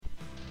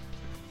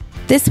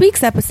This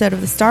week's episode of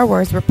the Star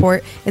Wars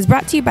Report is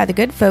brought to you by the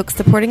good folks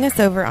supporting us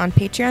over on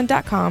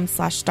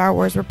patreon.com/Star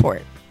Wars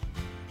Report.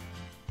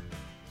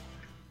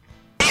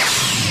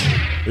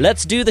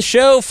 Let's do the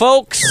show,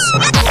 folks!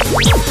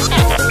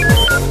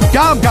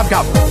 Come.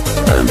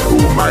 And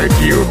who might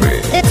you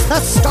be? It's the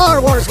Star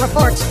Wars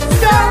Report.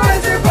 Star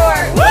Wars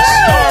Report! Woo!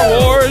 Star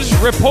Wars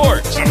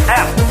Report!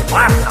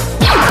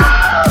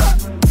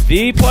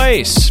 The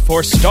place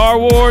for Star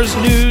Wars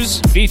news,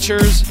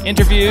 features,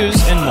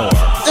 interviews, and more.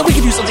 Then we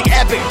can do something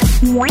epic.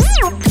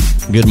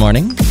 Good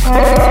morning.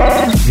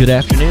 Good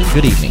afternoon.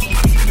 Good evening.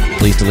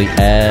 Please delete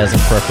as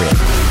appropriate.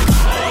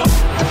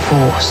 The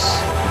Force.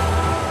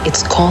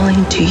 It's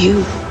calling to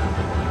you.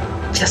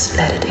 Just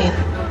let it in.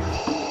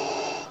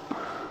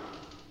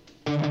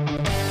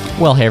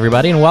 Well, hey,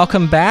 everybody, and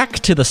welcome back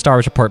to the Star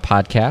Wars Report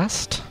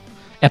podcast,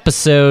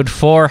 episode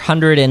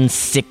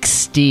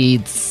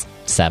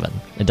 467.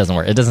 It doesn't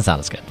work. It doesn't sound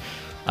as good.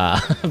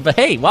 But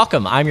hey,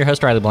 welcome. I'm your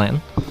host, Riley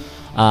Blanton.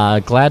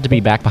 Glad to be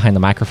back behind the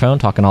microphone,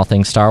 talking all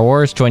things Star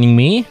Wars. Joining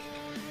me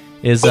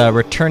is a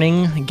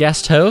returning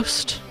guest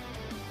host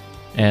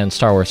and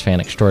Star Wars fan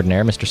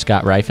extraordinaire, Mr.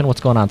 Scott Rifen.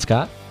 What's going on,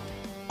 Scott?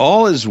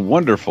 All is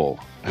wonderful.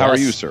 How are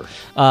you, sir?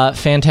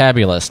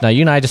 Fantabulous. Now, you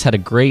and I just had a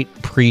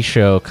great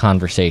pre-show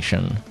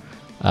conversation.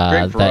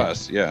 Great for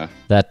us, yeah.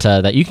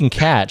 That you can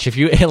catch if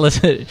you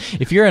listen.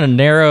 If you're in a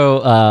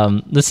narrow,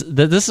 this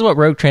is what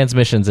Rogue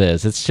Transmissions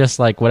is. It's just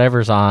like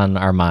whatever's on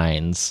our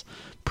minds,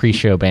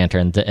 pre-show banter,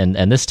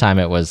 and this time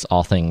it was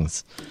all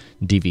things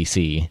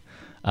DVC,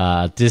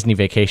 Disney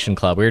Vacation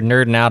Club. We were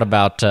nerding out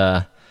about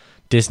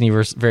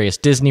various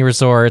Disney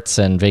resorts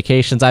and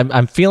vacations.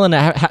 I'm feeling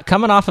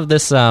coming off of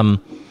this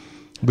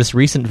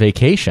recent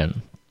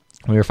vacation.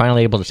 We were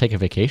finally able to take a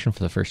vacation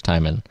for the first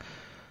time in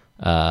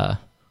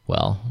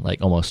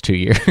like almost 2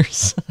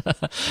 years.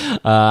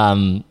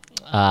 I'm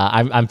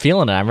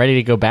feeling it. I'm ready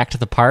to go back to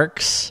the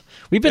parks.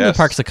 We've been to the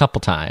parks a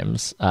couple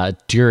times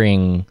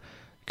during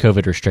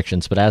COVID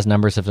restrictions, but as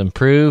numbers have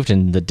improved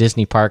and the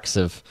Disney parks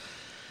they're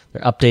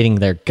updating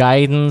their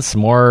guidance,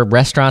 more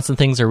restaurants and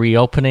things are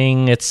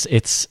reopening. It's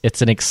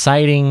an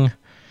exciting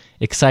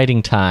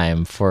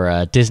time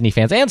for Disney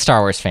fans and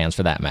Star Wars fans,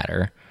 for that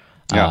matter.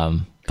 Yeah.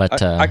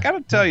 But I got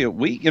to tell you,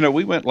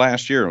 we went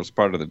last year. It was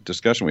part of the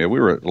discussion we had. We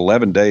were at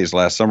 11 days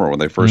last summer when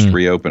they first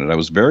reopened it. I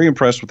was very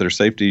impressed with their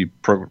safety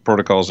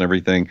protocols and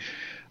everything.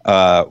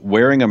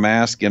 Wearing a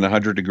mask in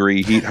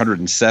 100-degree heat,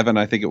 107,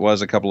 I think it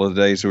was, a couple of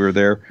the days we were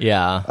there.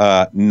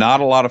 Yeah. Not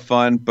a lot of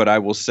fun, but I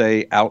will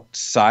say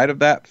outside of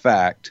that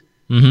fact,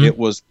 it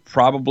was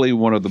probably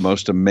one of the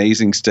most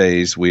amazing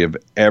stays we have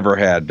ever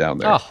had down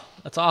there. Oh,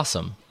 that's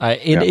awesome.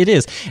 It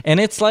is. And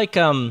it's like...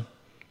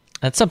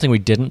 That's something we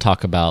didn't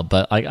talk about,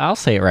 but I'll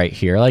say it right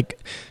here. Like,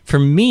 for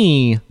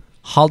me,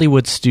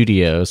 Hollywood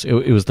Studios,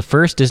 it was the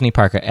first Disney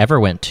park I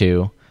ever went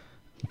to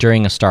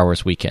during a Star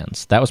Wars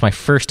weekends. That was my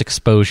first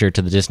exposure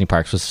to the Disney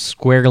parks, was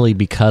squarely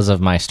because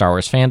of my Star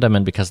Wars fandom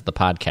and because of the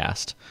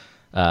podcast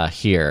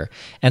here.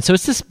 And so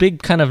it's this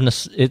big kind of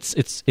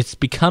it's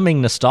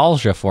becoming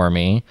nostalgia for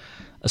me.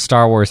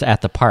 Star Wars at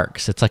the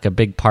parks. It's like a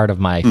big part of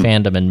my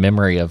fandom and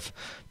memory of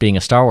being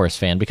a Star Wars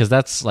fan, because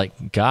that's like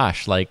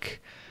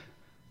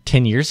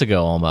 10 years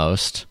ago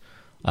almost,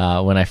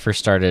 when I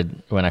first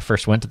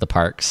went to the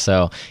parks.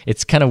 So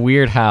it's kind of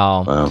weird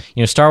how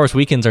Star Wars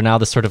weekends are now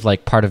this sort of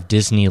like part of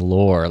Disney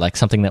lore, like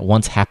something that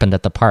once happened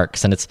at the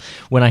parks. And it's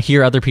when I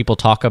hear other people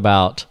talk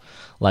about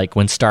like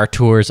when Star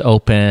Tours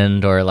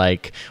opened, or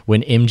like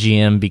when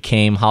MGM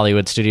became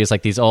Hollywood Studios,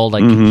 like these old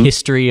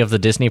history of the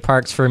Disney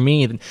parks. For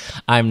me,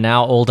 I'm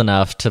now old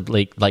enough to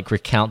like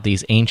recount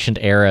these ancient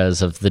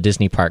eras of the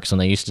Disney parks when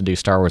they used to do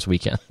Star Wars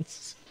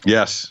weekends.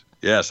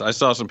 Yes, I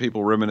saw some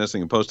people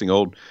reminiscing and posting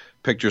old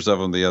pictures of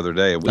them the other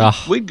day.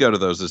 We'd go to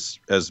those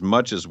as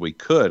much as we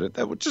could.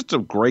 That was just a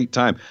great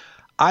time.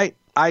 I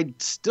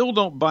still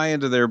don't buy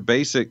into their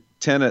basic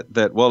tenet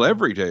that, well,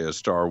 every day is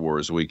Star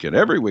Wars weekend.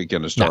 Every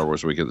weekend is Star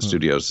Wars weekend at the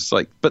studios. It's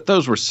like, but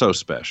those were so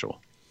special.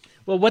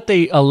 Well, what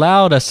they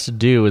allowed us to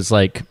do is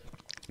like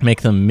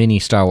make them mini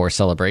Star Wars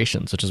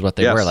celebrations, which is what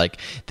they were. Like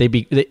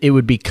it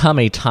would become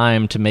a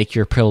time to make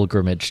your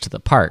pilgrimage to the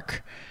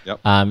park. Yep.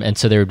 And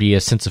so there would be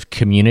a sense of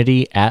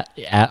community at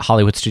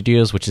Hollywood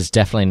Studios, which is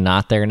definitely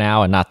not there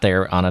now and not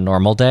there on a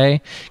normal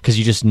day, because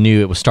you just knew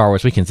it was Star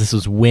Wars weekends. This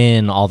was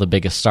when all the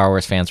biggest Star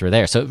Wars fans were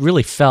there. So it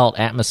really felt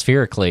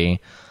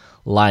atmospherically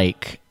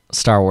like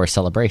Star Wars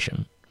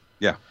Celebration.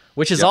 Yeah.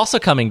 Which is also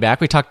coming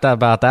back. We talked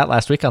about that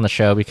last week on the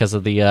show because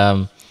of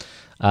the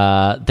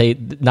they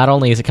not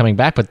only is it coming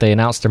back, but they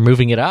announced they're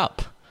moving it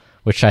up,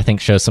 which I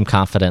think shows some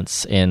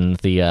confidence in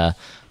the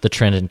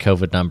trend in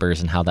COVID numbers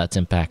and how that's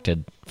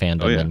impacted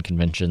fandom and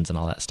conventions and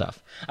all that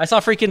stuff. I saw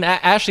freaking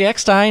Ashley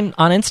Eckstein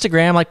on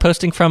Instagram, like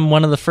posting from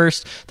one of the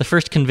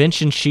first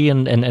convention she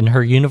and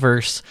her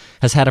universe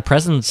has had a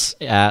presence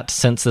at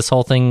since this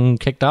whole thing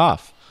kicked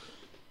off.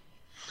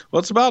 Well,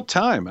 it's about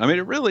time. I mean,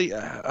 it really.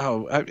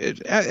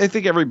 I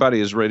think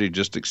everybody is ready to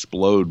just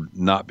explode,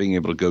 not being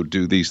able to go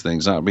do these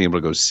things, not being able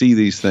to go see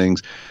these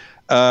things.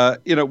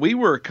 We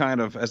were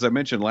kind of, as I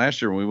mentioned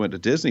last year when we went to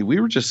Disney, we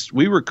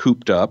were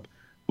cooped up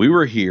we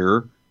were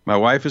here. My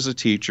wife is a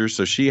teacher,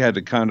 so she had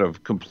to kind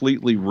of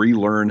completely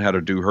relearn how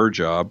to do her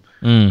job.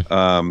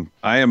 I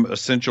am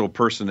essential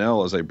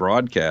personnel as a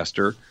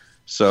broadcaster,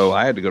 so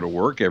I had to go to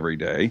work every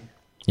day.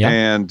 Yeah.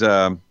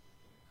 And,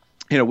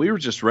 we were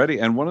just ready.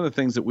 And one of the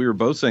things that we were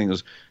both saying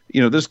is,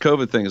 this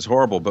COVID thing is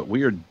horrible, but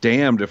we are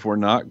damned if we're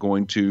not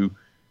going to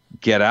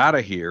get out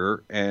of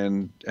here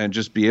and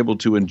just be able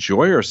to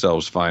enjoy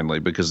ourselves finally,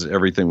 because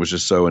everything was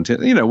just so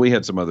intense. We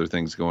had some other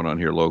things going on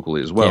here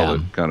locally as well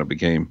that kind of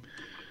became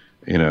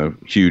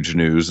huge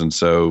news. And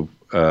so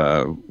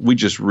we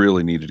just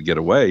really needed to get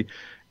away.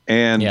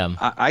 And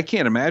I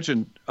can't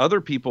imagine other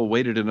people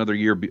waited another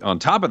year on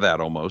top of that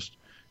almost,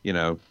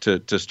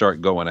 to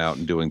start going out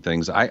and doing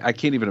things. I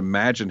can't even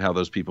imagine how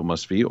those people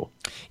must feel.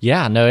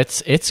 Yeah, no,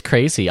 it's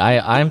crazy.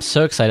 I'm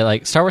so excited.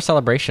 Like Star Wars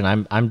Celebration,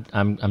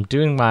 I'm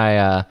doing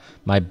my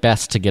my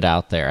best to get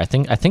out there. I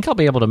think I'll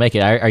be able to make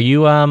it. Are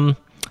you on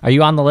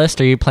the list?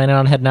 Are you planning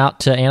on heading out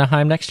to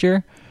Anaheim next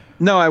year?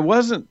 No, I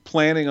wasn't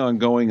planning on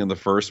going in the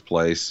first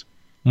place.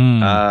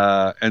 And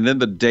then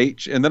the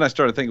date, and then I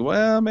started thinking,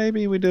 well,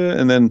 maybe we do it.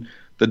 And then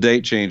the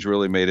date change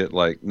really made it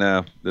like,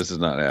 no, this is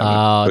not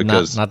happening.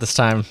 Because not this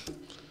time.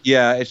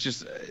 Yeah,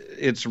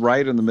 it's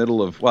right in the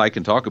middle of, well, I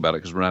can talk about it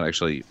because we're not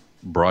actually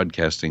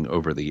broadcasting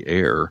over the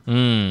air.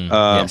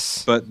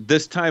 Yes. But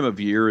this time of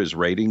year is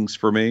ratings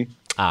for me.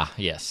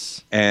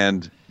 Yes.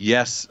 And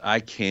yes, I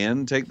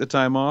can take the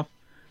time off.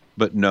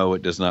 But no,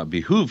 it does not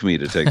behoove me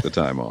to take the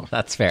time off.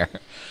 That's fair.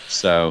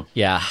 So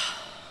yeah,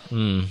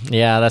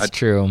 that's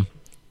true.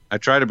 I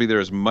try to be there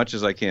as much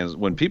as I can.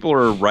 When people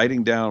are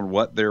writing down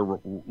what they're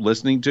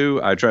listening to,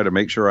 I try to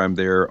make sure I'm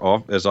there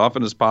as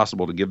often as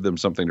possible to give them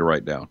something to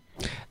write down.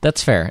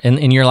 That's fair.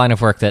 In your line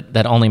of work,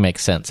 that only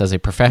makes sense as a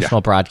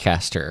professional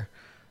broadcaster.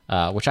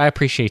 Which I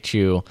appreciate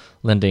you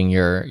lending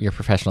your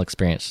professional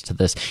experience to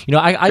this.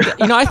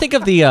 I think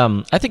of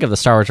the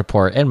Star Wars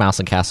Report and Mouse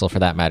and Castle for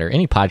that matter.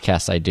 Any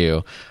podcasts I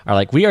do are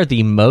like, we are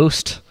the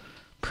most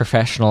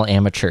professional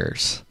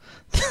amateurs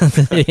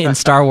in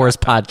Star Wars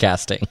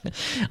podcasting.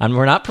 And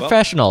we're not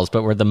professionals,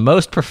 but we're the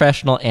most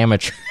professional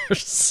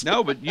amateurs.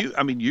 No, but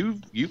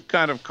you've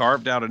kind of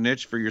carved out a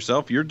niche for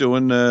yourself. You're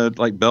doing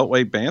like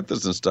Beltway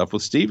Banthas and stuff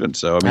with Steven.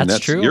 So that's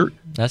true.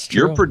 That's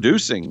true. You're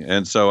producing,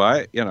 and so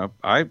I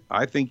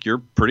think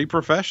you're pretty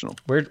professional.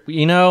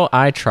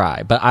 I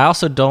try, but I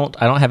also don't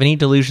have any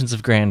delusions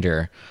of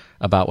grandeur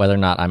about whether or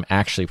not I'm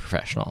actually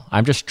professional.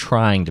 I'm just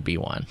trying to be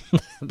one.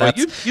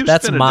 That's spent a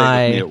day with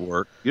me at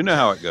work. You know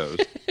how it goes.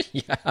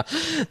 Yeah,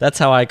 that's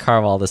how I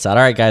carve all this out.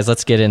 All right, guys,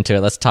 let's get into it.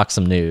 Let's talk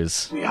some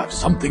news. We have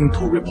something to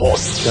report.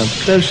 Come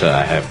closer,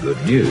 I have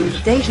good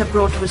news. Data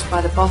brought to us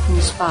by the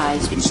Bothan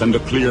spies. We can send a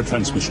clear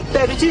transmission.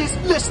 There it is.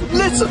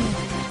 Listen.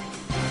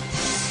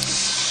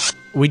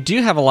 We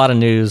do have a lot of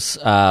news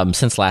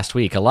since last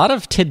week. A lot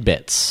of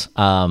tidbits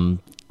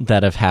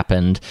that have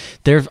happened.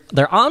 They're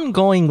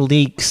ongoing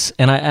leaks,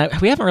 and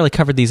we haven't really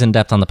covered these in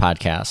depth on the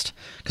podcast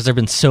because there have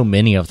been so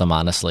many of them,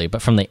 honestly,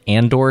 but from the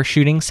Andor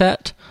shooting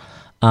set.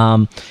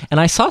 And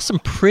I saw some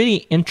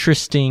pretty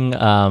interesting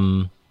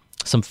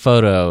some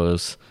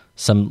photos,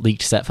 some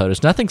leaked set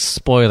photos. Nothing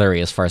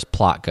spoilery as far as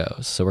plot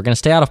goes, so we're going to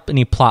stay out of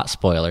any plot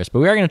spoilers, but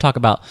we are going to talk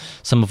about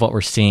some of what we're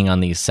seeing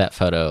on these set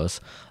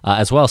photos.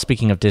 As well,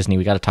 speaking of Disney,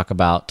 we got to talk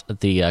about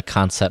the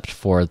concept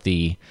for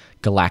the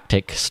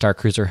Galactic Star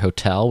Cruiser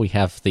Hotel. We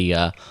have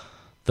the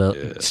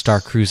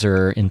Star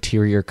Cruiser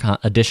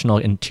additional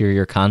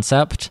interior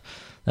concept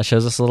that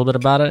shows us a little bit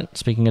about it.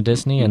 Speaking of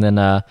Disney, and then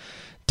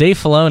Dave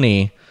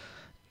Filoni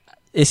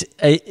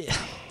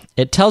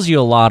it tells you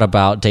a lot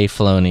about Dave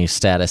Filoni's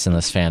status in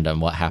this fandom.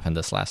 What happened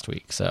this last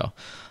week? So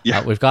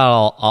we've got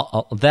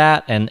all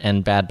that,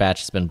 and Bad Batch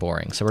has been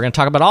boring. So we're going to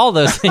talk about all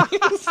those things.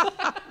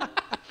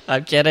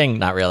 I'm kidding,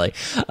 not really.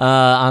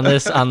 On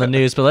the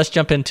news, but let's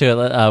jump into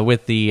it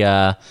with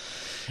the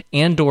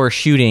Andor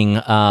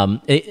shooting.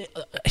 It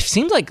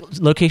seems like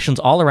locations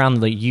all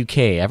around the UK.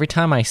 Every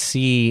time I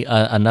see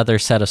another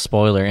set of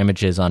spoiler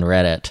images on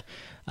Reddit,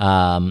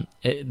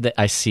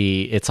 I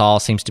see it all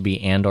seems to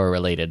be Andor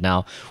related.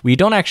 Now, we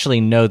don't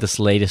actually know this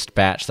latest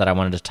batch that I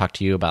wanted to talk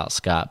to you about,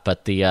 Scott,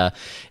 but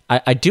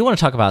I do want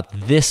to talk about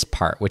this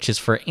part, which is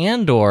for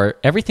Andor.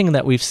 Everything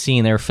that we've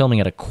seen, they were filming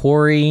at a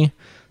quarry.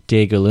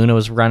 Diego Luna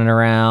was running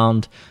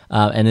around,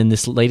 and then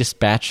this latest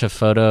batch of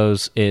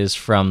photos is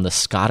from the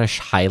Scottish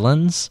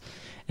Highlands,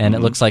 and it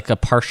looks like a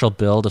partial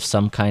build of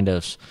some kind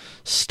of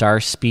star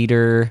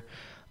speeder,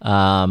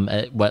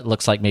 what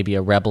looks like maybe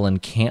a rebel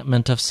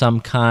encampment of some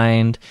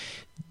kind.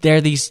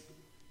 These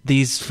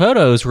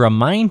photos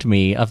remind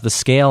me of the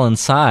scale and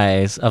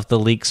size of the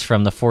leaks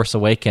from The Force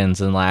Awakens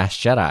and Last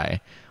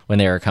Jedi when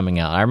they were coming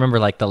out. I remember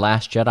like The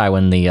Last Jedi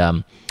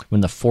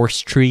when the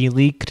Force Tree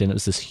leaked, and it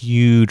was this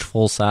huge,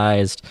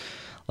 full-sized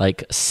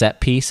like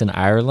set piece in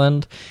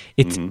Ireland.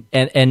 It's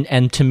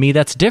and to me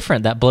that's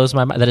different. That blows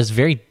my mind. That is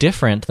very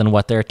different than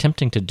what they're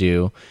attempting to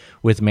do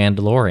with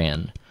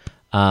Mandalorian.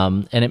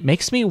 And it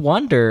makes me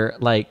wonder,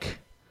 like,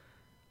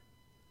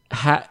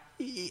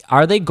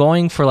 are they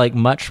going for like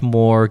much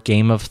more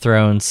Game of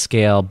Thrones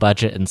scale,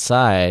 budget, and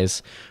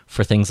size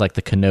for things like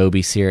the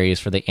Kenobi series,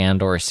 for the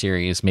Andor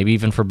series, maybe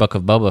even for Book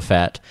of Boba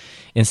Fett,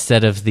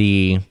 instead of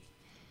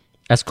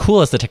as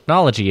cool as the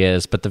technology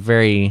is, but the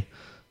very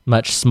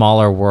much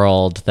smaller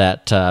world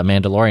that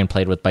Mandalorian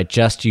played with by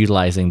just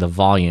utilizing the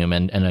volume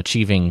and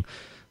achieving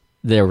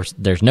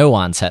there's no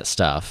on-set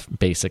stuff,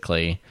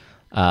 basically,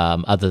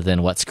 other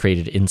than what's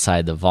created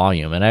inside the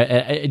volume. And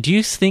I do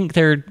you think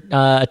they're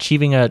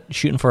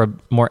shooting for a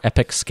more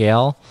epic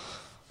scale?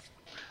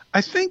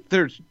 I think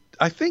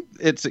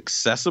it's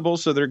accessible,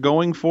 so they're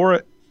going for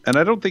it. And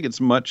I don't think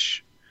it's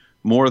much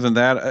more than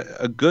that.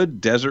 A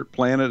good desert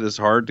planet is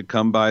hard to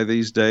come by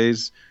these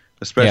days,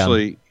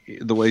 especially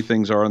the way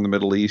things are in the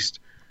Middle East.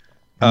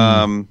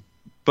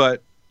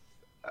 But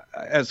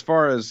as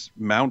far as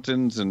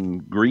mountains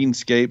and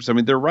greenscapes, I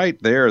mean, they're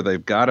right there.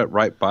 They've got it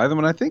right by them.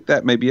 And I think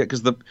that may be it,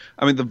 because the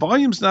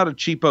volume's not a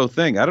cheapo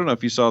thing. I don't know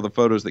if you saw the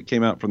photos that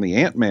came out from the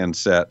Ant-Man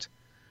set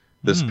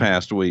this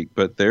past week,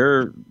 but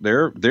they're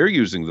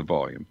using the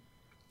volume.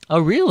 Oh,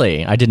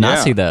 really? I did not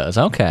see those.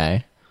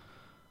 Okay.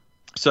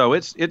 So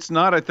it's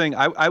not a thing.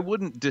 I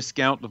wouldn't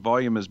discount the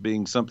volume as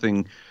being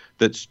something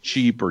that's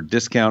cheap or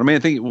discount. I mean, I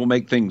think it will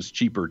make things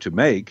cheaper to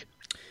make.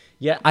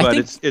 Yeah, but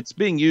it's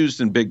being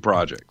used in big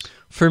projects.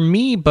 For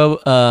me,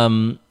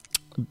 I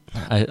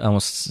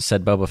almost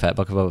said Boba Fett,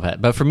 Book of Boba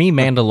Fett, but for me,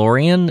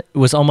 Mandalorian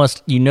was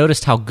almost, you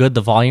noticed how good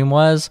the volume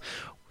was.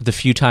 The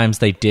few times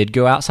they did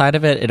go outside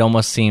of it, it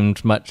almost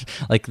seemed much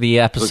like the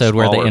episode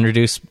where they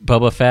introduced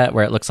Boba Fett,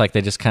 where it looks like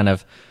they just kind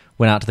of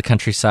went out to the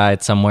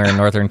countryside somewhere in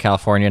Northern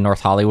California, North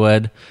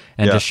Hollywood,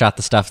 and just shot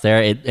the stuff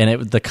there.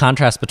 The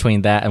contrast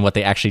between that and what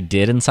they actually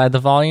did inside the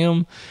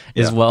volume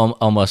is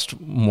almost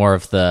more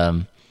of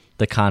the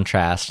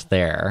contrast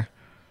there.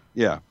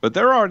 Yeah, but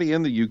they're already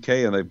in the UK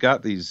and they've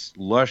got these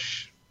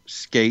lush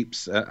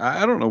scapes.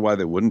 I don't know why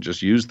they wouldn't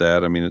just use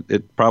that. I mean,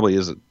 it probably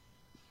isn't.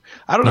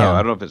 I don't know. I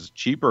don't know if it's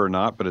cheaper or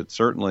not, but it's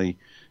certainly,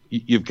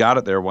 you've got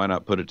it there. Why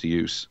not put it to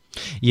use?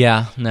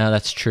 Yeah, no,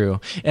 that's true.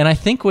 And I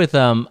think with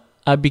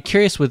I'd be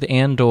curious with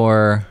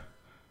Andor,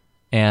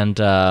 and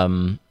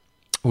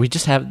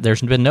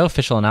there's been no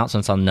official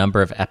announcements on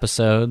number of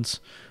episodes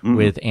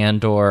with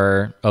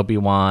Andor,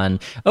 Obi-Wan.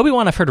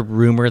 Obi-Wan, I've heard a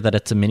rumor that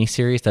it's a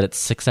miniseries, that it's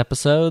 6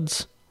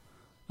 episodes,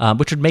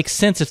 which would make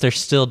sense if they're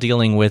still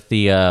dealing with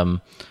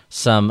the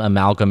some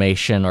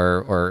amalgamation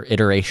or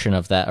iteration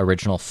of that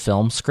original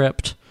film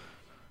script,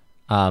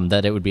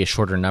 that it would be a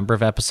shorter number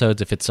of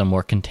episodes if it's a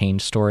more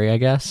contained story, I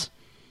guess.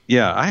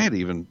 Yeah, I had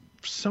even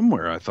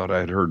somewhere I thought I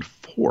had heard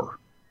 4.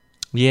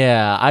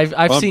 Yeah,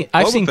 I've seen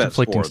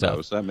conflicting stuff.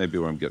 Those. That may be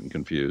where I'm getting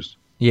confused.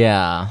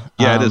 Yeah.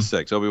 It is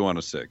 6. Obi-Wan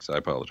is 6. I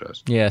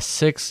apologize. Yeah,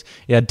 6.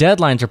 Yeah,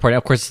 Deadline's reporting.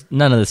 Of course,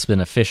 none of this has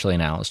been officially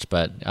announced,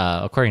 but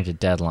according to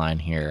Deadline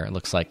here, it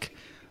looks like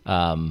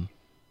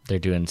they're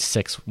doing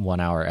 6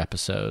 one-hour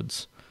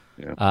episodes.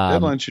 Yeah,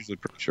 Deadline's usually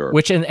pretty short.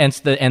 Which and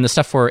the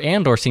stuff for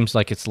Andor seems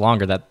like it's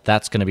longer.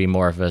 That's going to be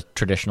more of a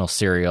traditional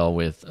serial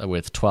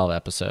with 12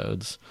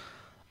 episodes.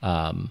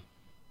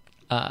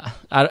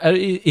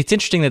 It's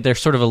interesting that they're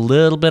sort of a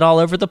little bit all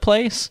over the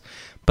place,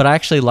 but I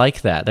actually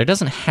like that. There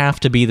doesn't have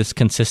to be this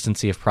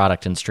consistency of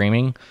product in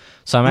streaming,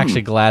 so I'm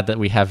actually glad that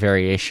we have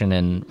variation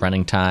in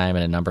running time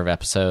and a number of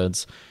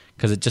episodes,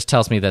 because it just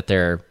tells me that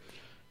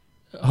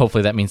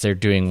hopefully that means they're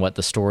doing what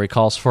the story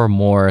calls for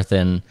more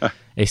than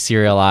a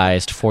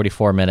serialized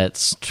 44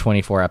 minutes,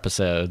 24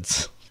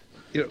 episodes.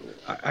 You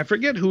know, I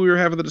forget who we were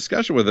having the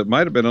discussion with. It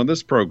might have been on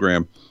this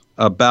program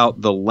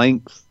about the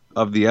length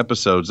of the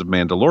episodes of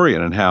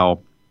Mandalorian and how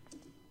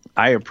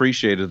I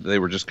appreciated that they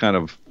were just kind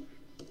of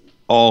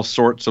all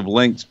sorts of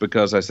lengths,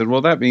 because I said,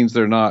 well, that means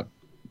they're not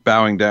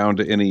bowing down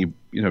to any,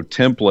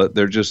 template.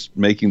 They're just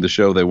making the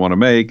show they want to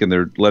make, and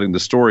they're letting the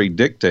story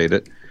dictate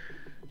it.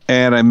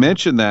 And I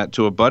mentioned that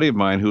to a buddy of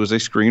mine who is a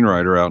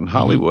screenwriter out in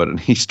Hollywood, and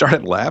he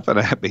started laughing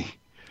at me.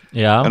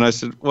 Yeah. And I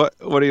said, what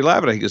are you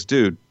laughing at? He goes,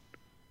 dude,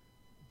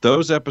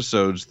 those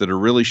episodes that are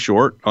really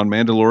short on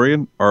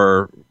Mandalorian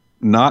are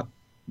not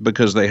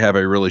because they have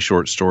a really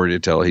short story to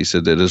tell. He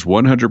said that is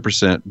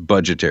 100%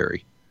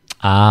 budgetary.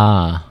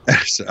 Ah.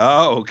 Said,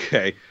 oh,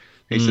 okay.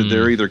 He said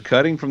they're either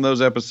cutting from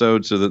those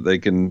episodes so that they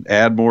can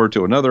add more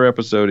to another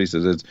episode. He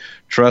says,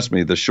 trust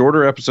me, the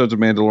shorter episodes of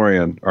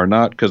Mandalorian are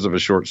not because of a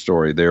short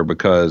story. They're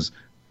because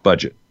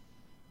budget.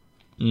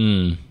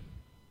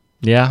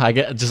 Yeah, I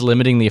get just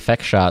limiting the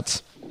effect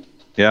shots.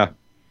 Yeah.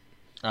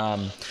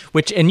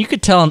 And you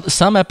could tell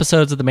some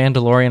episodes of The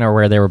Mandalorian are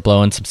where they were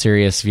blowing some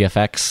serious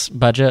VFX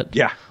budget.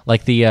 Yeah.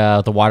 Like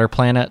the Water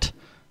Planet.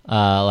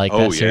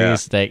 That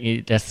series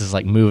that's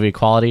like movie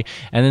quality,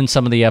 and then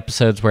some of the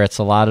episodes where it's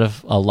a lot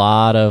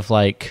of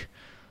like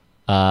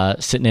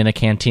sitting in a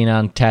cantina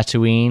on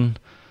Tatooine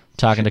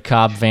talking to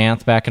Cobb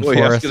Vanth back and forth.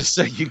 I was going to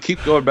say, you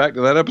keep going back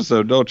to that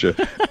episode, don't you?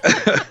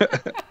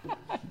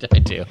 I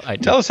do.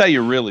 Tell us how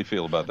you really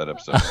feel about that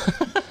episode.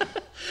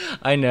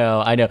 I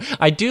know.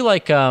 I do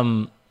like.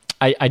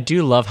 I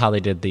do love how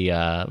they did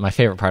the. My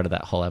favorite part of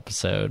that whole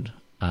episode,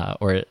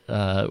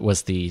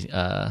 was the.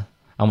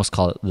 I almost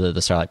call it the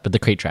Sarlacc, but the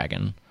Krayt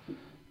Dragon.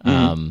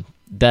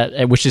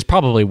 which is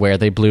probably where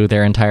they blew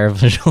their entire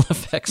visual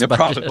effects budget.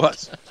 Probably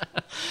was.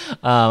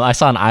 I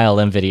saw an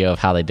ILM video of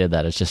how they did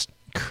that. It's just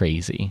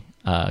crazy.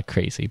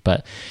 Crazy.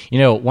 But,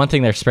 one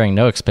thing they're sparing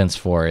no expense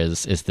for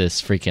is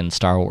this freaking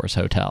Star Wars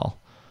hotel.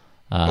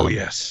 Oh,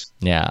 yes.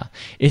 Yeah.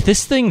 If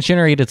this thing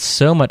generated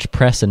so much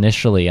press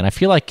initially, and I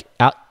feel like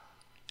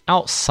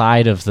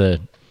outside of the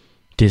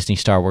Disney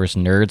Star Wars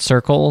nerd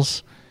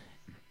circles,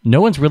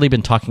 no one's really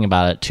been talking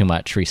about it too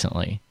much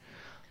recently.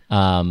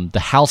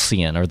 The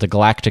Halcyon, or the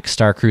Galactic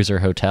Star Cruiser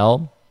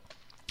Hotel,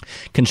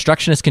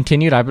 construction has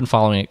continued. I've been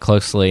following it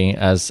closely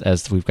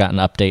as we've gotten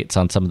updates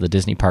on some of the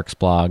Disney Parks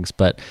blogs,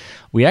 but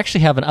we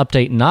actually have an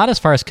update not as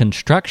far as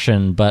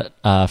construction, but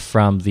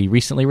from the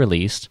recently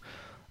released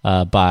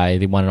by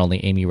the one and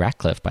only Amy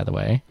Ratcliffe, by the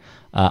way,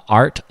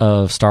 art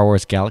of Star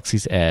Wars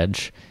Galaxy's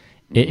Edge.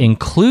 It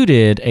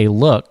included a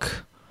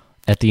look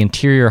at the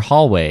interior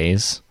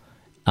hallways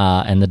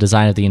and the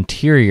design of the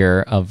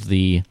interior of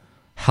the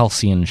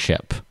Halcyon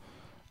ship.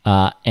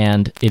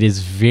 And it is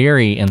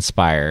very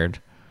inspired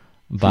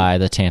by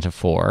the Tantive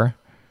IV.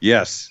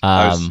 Yes.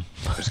 I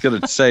was going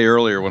to say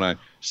earlier when I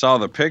saw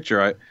the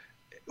picture,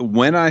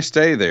 when I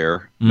stay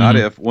there, not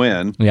if,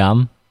 when,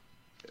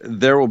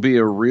 there will be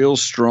a real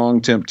strong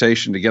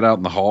temptation to get out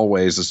in the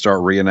hallways and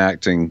start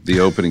reenacting the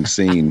opening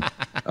scene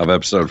of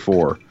Episode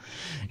 4.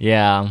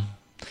 Yeah.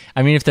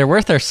 I mean, if they're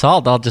worth their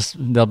salt,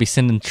 they'll be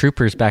sending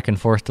troopers back and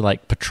forth to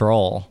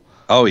patrol.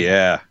 Oh,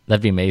 yeah.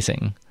 That'd be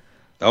amazing.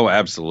 Oh,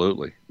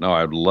 absolutely. No,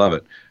 I'd love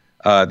it.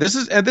 This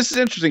is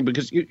interesting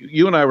because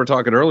you and I were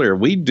talking earlier.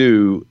 We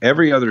do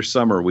every other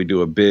summer. We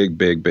do a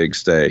big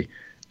stay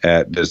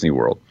at Disney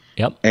World.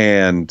 Yep.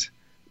 And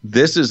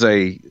this is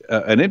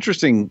an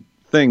interesting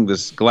thing,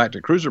 this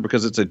Galactic Cruiser,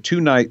 because it's a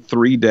 2-night,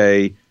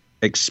 3-day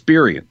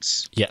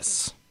experience.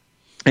 Yes.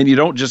 And you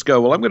don't just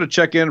go, well, I'm going to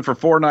check in for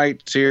 4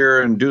 nights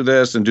here and do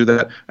this and do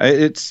that.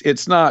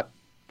 It's not.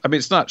 I mean,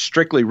 it's not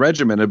strictly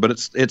regimented, but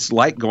it's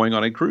like going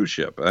on a cruise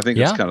ship. I think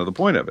that's kind of the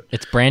point of it.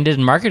 It's branded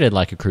and marketed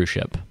like a cruise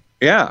ship.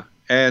 Yeah.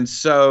 And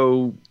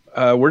so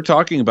we're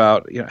talking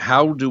about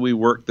how do we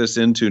work this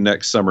into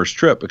next summer's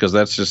trip? Because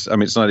that's just,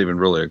 it's not even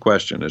really a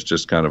question. It's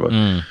just kind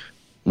of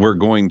we're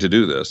going to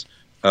do this.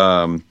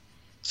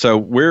 So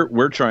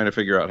we're trying to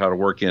figure out how to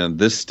work in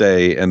this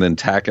stay and then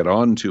tack it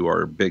on to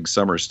our big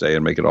summer stay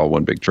and make it all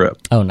one big trip.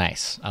 Oh,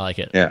 nice. I like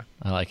it. Yeah.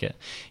 I like it.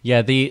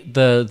 Yeah,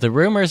 the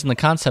rumors and the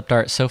concept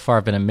art so far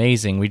have been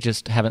amazing. We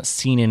just haven't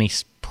seen any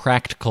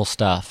practical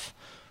stuff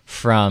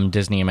from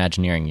Disney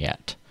Imagineering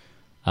yet.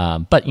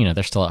 But,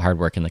 they're still at hard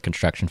work in the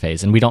construction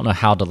phase, and we don't know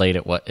how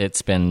delayed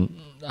it's been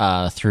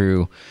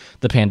through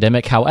the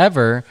pandemic.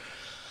 However,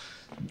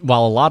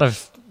 while a lot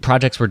of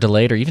projects were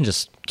delayed or even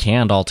just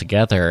canned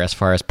altogether as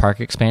far as park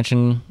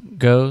expansion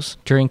goes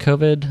during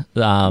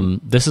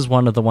COVID, this is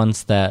one of the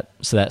ones that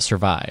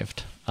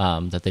survived,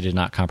 that they did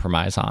not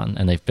compromise on,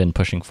 and they've been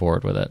pushing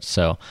forward with it.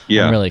 So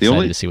I'm really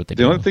excited to see what they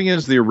do. The only thing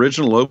is the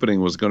original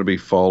opening was going to be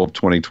fall of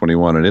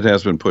 2021, and it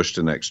has been pushed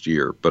to next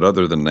year. But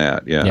other than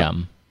that, Yeah,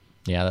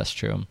 that's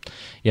true.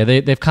 Yeah,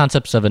 they have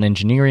concepts of an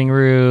engineering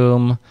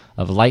room,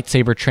 of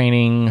lightsaber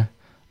training,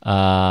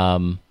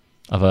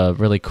 of a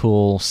really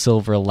cool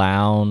silver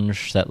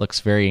lounge that looks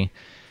very,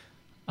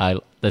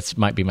 this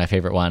might be my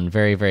favorite one,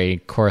 very,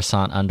 very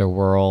Coruscant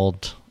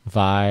underworld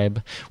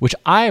vibe, which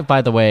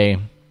by the way,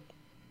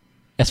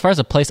 as far as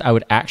a place I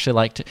would actually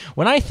like to,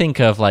 when I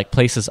think of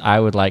places I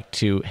would like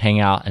to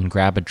hang out and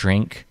grab a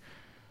drink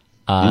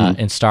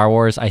in Star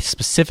Wars, I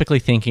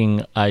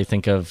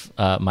think of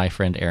my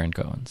friend Aaron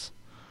Goins.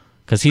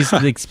 Because he's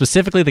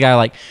specifically the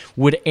guy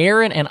would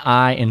Aaron and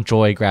I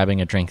enjoy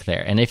grabbing a drink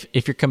there? And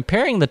if you're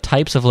comparing the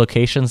types of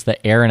locations that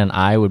Aaron and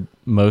I would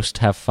most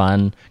have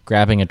fun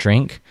grabbing a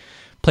drink,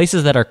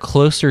 places that are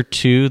closer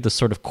to the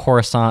sort of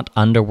Coruscant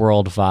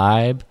underworld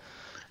vibe.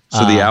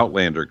 So the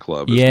Outlander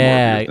Club is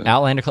more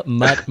Outlander Club,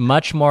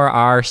 much more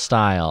our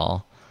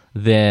style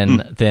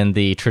than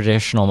the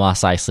traditional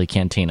Mos Eisley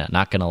Cantina,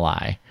 not going to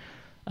lie.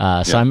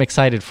 So I'm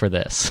excited for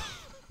this.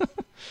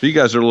 You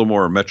guys are a little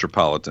more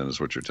metropolitan, is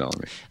what you're telling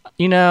me.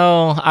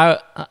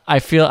 I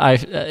feel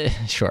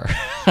sure.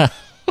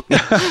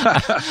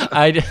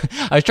 I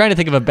was trying to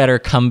think of a better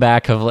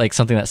comeback of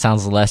something that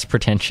sounds less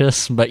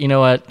pretentious, but you know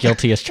what?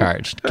 Guilty as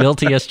charged.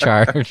 Guilty as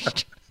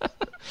charged.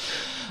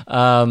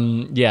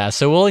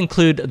 So we'll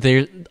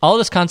include all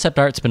this concept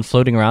art's been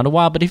floating around a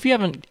while, but if you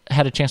haven't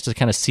had a chance to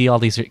kind of see all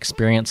these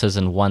experiences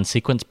in one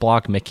sequence,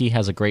 Blog Mickey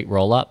has a great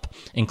roll-up,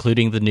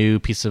 including the new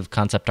piece of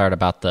concept art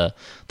about the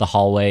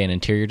hallway and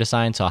interior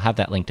design, so I'll have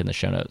that linked in the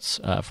show notes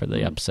for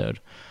the episode.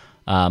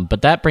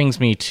 But that brings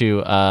me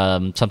to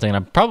something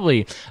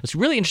I was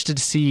really interested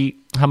to see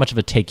how much of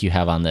a take you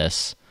have on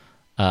this.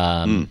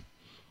 I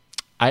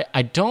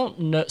don't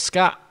know,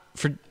 Scott.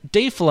 For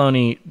Dave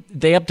Filoni,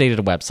 they updated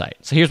a website.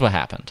 So here's what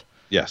happened.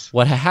 Yes.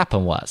 What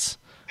happened was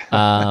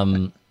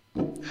Lucasfilm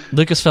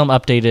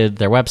updated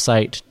their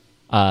website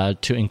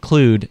to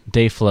include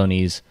Dave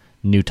Filoni's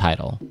new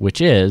title, which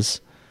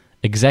is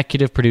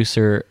executive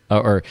producer,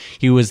 or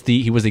he was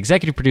the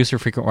executive producer,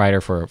 frequent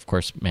writer for, of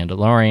course,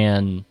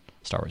 Mandalorian,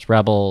 Star Wars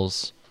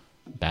Rebels,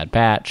 Bad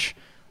Batch.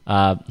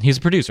 He's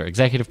a producer,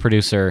 executive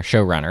producer,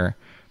 showrunner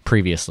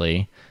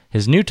previously.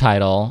 His new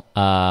title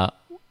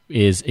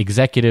is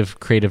executive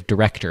creative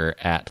director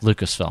at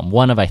Lucasfilm.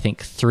 One of, I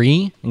think,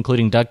 3,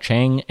 including Doug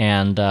Chiang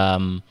and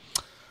the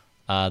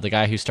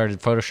guy who started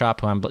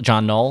Photoshop,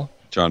 John Knoll.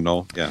 John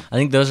Knoll, yeah. I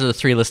think those are the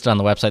 3 listed on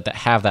the website that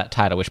have that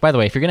title, which, by the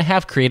way, if you're going to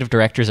have creative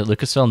directors at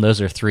Lucasfilm,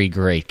 those are 3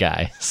 great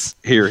guys.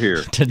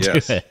 Here. to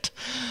yes. do it.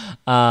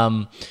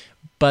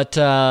 But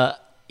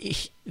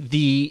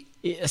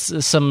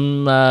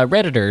some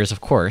Redditors,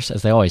 of course,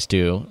 as they always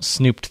do,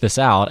 snooped this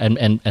out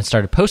and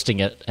started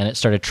posting it, and it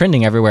started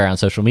trending everywhere on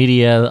social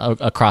media,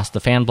 across the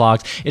fan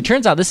blogs. It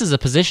turns out this is a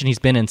position he's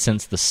been in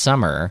since the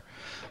summer,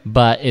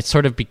 but it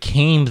sort of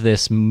became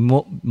this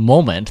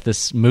moment,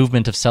 this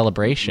movement of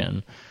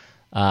celebration,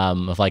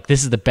 of like,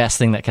 this is the best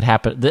thing that could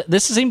happen.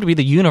 This seemed to be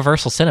the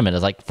universal sentiment,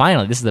 is like,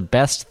 finally, this is the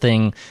best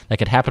thing that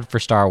could happen for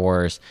Star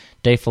Wars.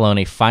 Dave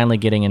Filoni finally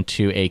getting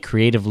into a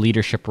creative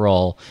leadership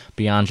role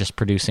beyond just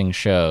producing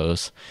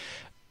shows.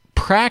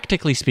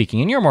 Practically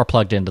speaking, and you're more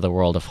plugged into the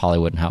world of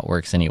Hollywood and how it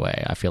works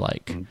anyway, I feel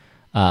like,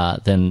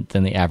 than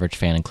the average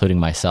fan, including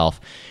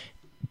myself.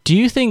 Do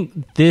you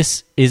think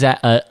this is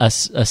a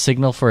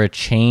signal for a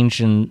change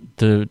in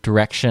the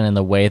direction and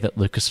the way that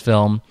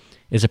Lucasfilm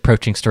is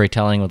approaching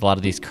storytelling with a lot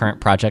of these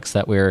current projects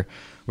that we're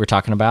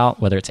talking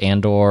about, whether it's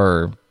Andor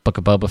or Book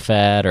of Boba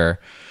Fett or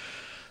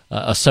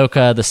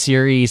Ahsoka, the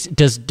series?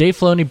 Does Dave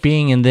Filoni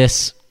being in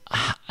this,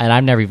 and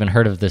I've never even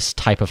heard of this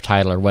type of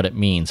title or what it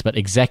means, but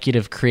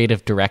executive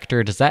creative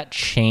director, does that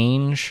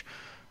change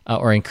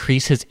or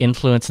increase his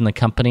influence in the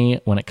company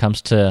when it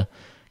comes to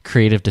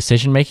creative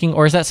decision making,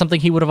 or is that something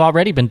he would have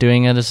already been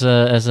doing as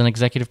an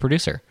executive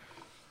producer?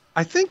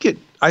 I think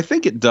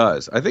it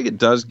does. I think it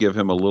does give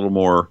him a little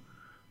more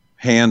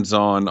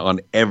hands-on on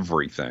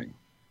everything.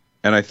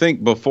 And I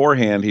think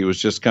beforehand he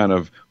was just kind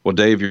of, well,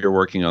 Dave, you're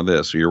working on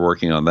this or you're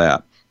working on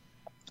that.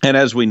 And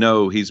as we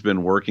know, he's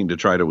been working to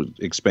try to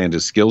expand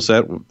his skill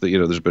set.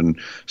 There's been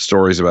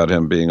stories about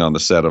him being on the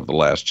set of The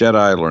Last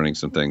Jedi, learning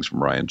some things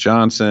from Rian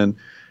Johnson.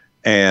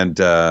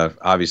 And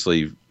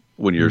obviously,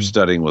 when you're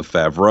studying with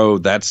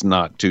Favreau, that's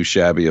not too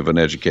shabby of an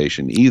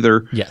education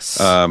either.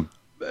 Yes.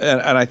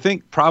 And I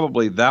think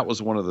probably that was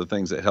one of the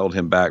things that held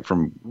him back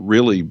from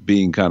really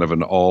being kind of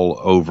an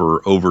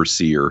all-over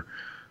overseer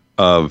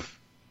of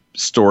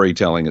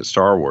storytelling at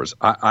Star Wars.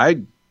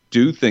 I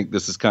do think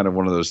this is kind of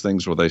one of those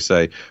things where they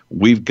say,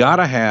 we've got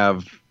to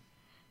have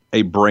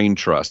a brain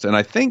trust. And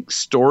I think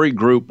Story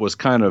Group was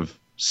kind of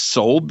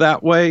sold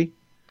that way.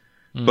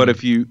 But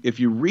if you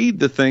read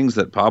the things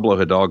that Pablo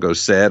Hidalgo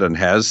said and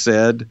has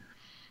said,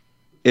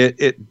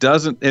 it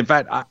doesn't. In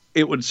fact,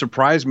 it would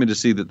surprise me to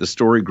see that the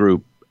Story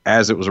Group,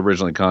 as it was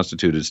originally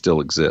constituted, still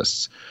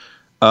exists.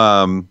 They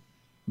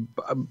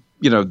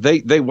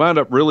wound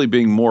up really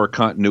being more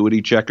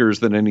continuity checkers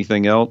than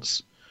anything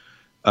else,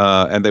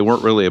 and they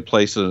weren't really a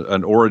place,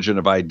 an origin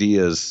of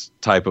ideas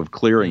type of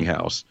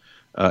clearinghouse.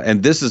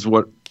 And this is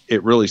what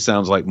it really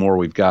sounds like more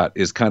we've got,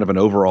 is kind of an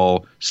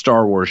overall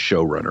Star Wars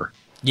showrunner.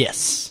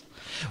 Yes.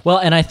 Well,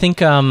 and I think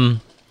a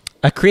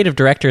creative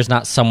director is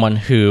not someone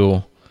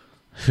who,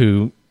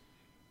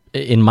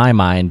 in my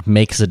mind,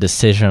 makes a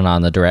decision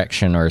on the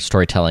direction or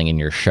storytelling in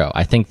your show.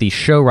 I think the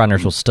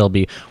showrunners will still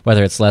be,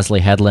 whether it's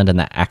Leslie Headland in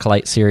the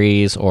Acolyte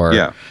series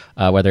or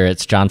whether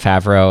it's Jon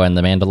Favreau and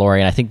The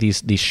Mandalorian. I think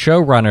these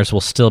showrunners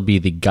will still be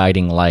the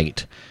guiding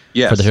light.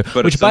 Yes, for the show.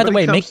 But which, if by the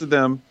way, comes to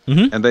them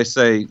and they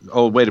say,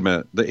 "Oh, wait a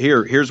minute,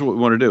 here's what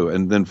we want to do,"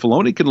 and then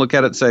Filoni can look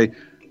at it and say,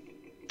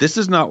 "This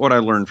is not what I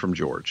learned from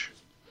George."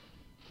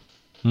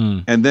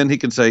 And then he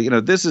can say,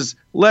 this is,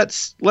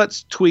 let's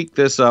tweak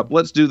this up.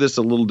 Let's do this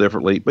a little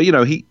differently. But,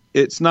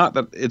 it's not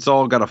that it's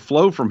all got to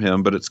flow from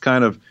him, but it's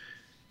kind of,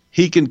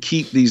 he can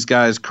keep these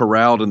guys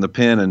corralled in the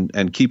pen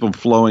and keep them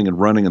flowing and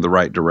running in the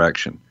right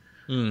direction.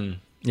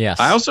 Yes.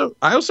 I also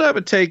have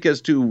a take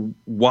as to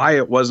why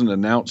it wasn't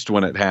announced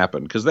when it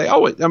happened. Because they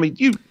always,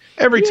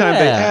 every time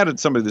they added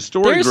somebody to the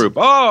Story Group,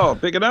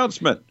 big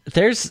announcement.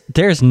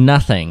 There's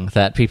nothing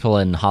that people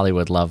in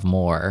Hollywood love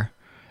more.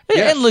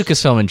 Yes. And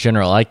Lucasfilm in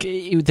general, like,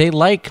 they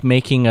like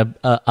making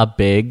a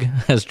big,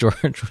 as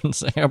George would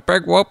say, a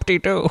big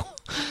whoop-de-doo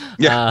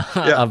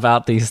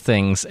about these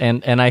things.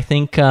 And I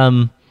think,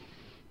 and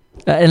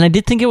I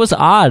did think it was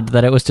odd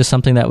that it was just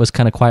something that was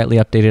kind of quietly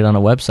updated on a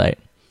website.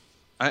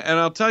 And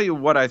I'll tell you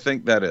what I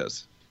think that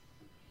is.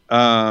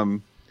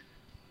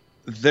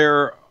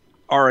 There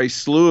are a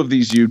slew of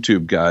these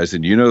YouTube guys,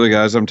 and the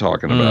guys I'm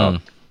talking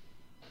about,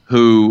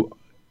 who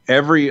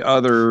every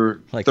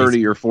other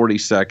 30 or 40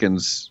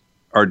 seconds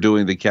are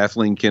doing the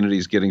Kathleen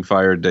Kennedy's getting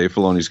fired, Dave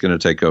Filoni's going to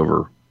take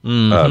over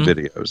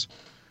videos.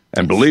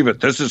 And believe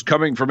it, this is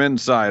coming from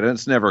inside, and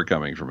it's never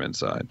coming from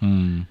inside.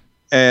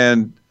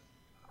 And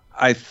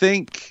I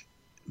think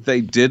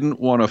they didn't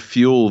want to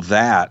fuel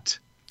that.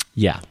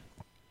 Yeah.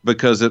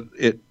 Because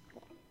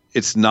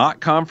it's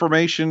not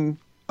confirmation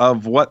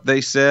of what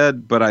they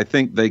said, but I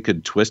think they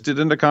could twist it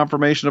into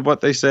confirmation of what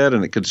they said,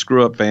 and it could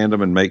screw up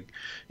fandom and make,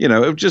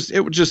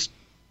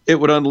 it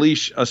would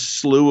unleash a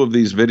slew of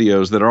these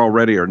videos that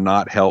already are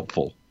not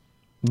helpful.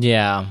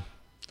 Yeah.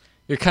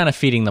 You're kind of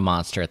feeding the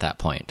monster at that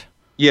point.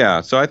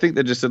 Yeah, so I think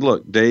they just said,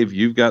 look, Dave,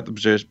 you've got the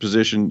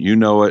position. You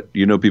know it.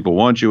 You know people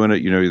want you in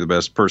it. You know you're the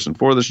best person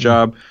for this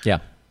job. Yeah.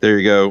 There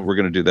you go. We're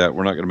going to do that.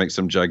 We're not going to make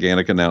some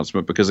gigantic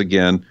announcement because,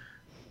 again,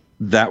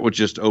 that would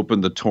just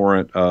open the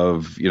torrent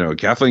of,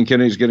 Kathleen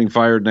Kennedy's getting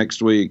fired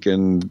next week.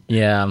 And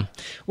yeah.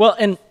 Well,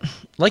 and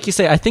like you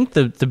say, I think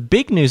the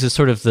big news is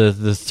sort of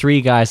the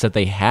three guys that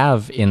they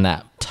have in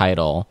that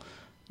title.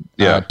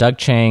 Yeah. Doug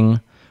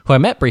Chiang, who I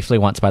met briefly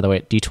once, by the way,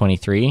 at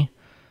D23.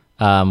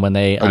 When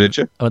they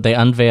they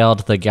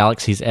unveiled the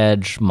Galaxy's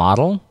Edge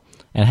model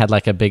and had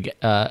like a big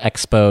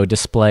expo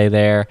display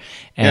there,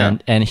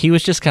 and he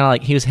was just kind of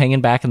like he was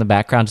hanging back in the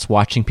background, just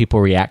watching people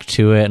react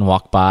to it and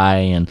walk by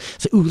and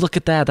say, "Ooh, look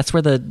at that! That's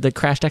where the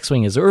crashed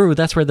X-wing is. Ooh,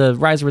 that's where the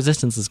Rise of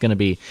Resistance is going to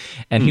be."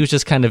 And he was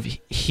just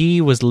he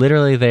was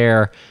literally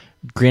there,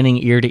 grinning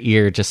ear to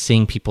ear, just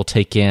seeing people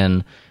take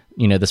in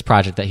this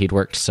project that he'd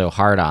worked so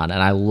hard on,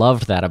 and I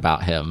loved that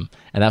about him.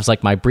 And that was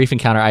like my brief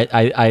encounter.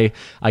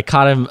 I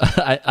caught him.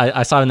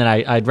 I saw him, and then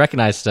I'd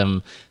recognized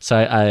him, so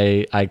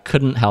I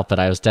couldn't help it.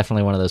 I was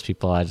definitely one of those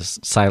people. I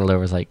just sidled over,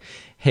 was like,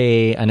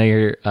 "Hey, I know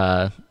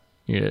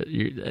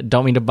you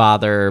don't mean to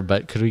bother,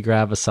 but could we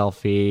grab a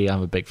selfie?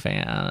 I'm a big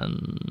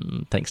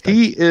fan. Thanks, Doug.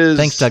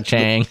 Thanks, Doug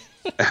Chiang."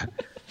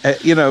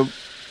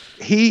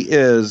 He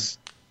is,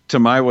 to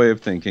my way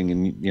of thinking,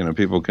 and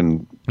people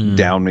can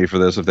down me for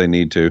this if they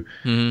need to.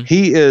 Mm-hmm.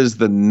 He is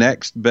the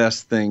next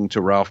best thing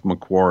to Ralph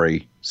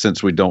McQuarrie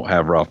since we don't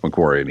have Ralph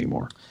McQuarrie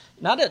anymore.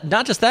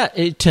 Not just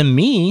that. To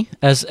me,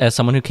 as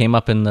someone who came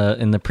up in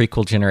the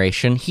prequel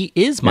generation, he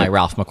is my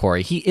Ralph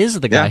McQuarrie. He is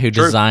the guy who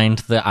designed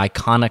the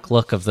iconic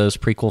look of those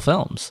prequel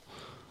films.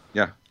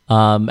 Yeah.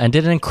 And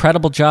did an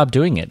incredible job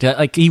doing it.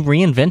 Like, he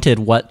reinvented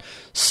what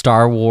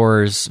Star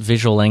Wars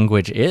visual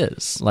language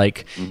is.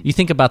 Like, you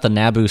think about the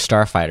Naboo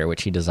starfighter,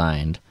 which he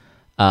designed.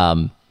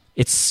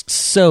 It's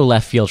so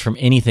left field from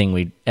anything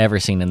we'd ever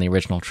seen in the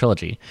original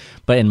trilogy.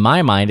 But in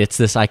my mind, it's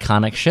this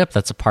iconic ship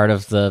that's a part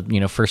of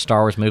the first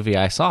Star Wars movie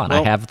I saw, and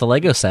I have the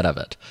Lego set of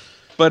it.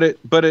 But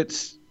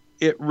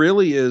it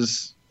really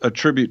is a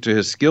tribute to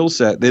his skill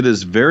set that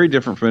is very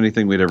different from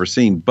anything we'd ever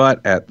seen.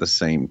 But at the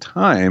same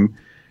time,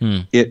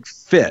 it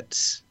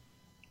fits.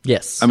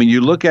 Yes. I mean,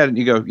 you look at it and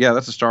you go, yeah,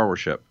 that's a Star Wars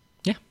ship.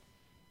 Yeah.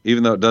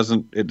 Even though it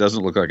doesn't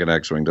look like an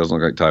X-wing, doesn't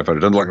look like a TIE Fighter,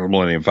 it doesn't look like a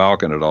Millennium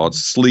Falcon at all. It's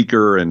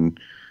sleeker and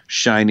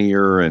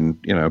shinier, and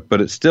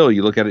but it's still,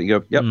 you look at it and you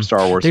go, yep,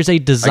 Star Wars. There's a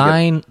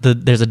design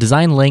there's a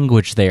design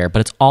language there, but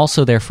it's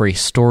also there for a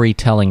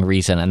storytelling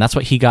reason, and that's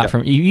what he got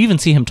from. You even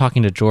see him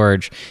talking to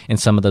George in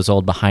some of those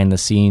old behind the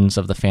scenes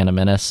of the Phantom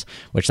Menace,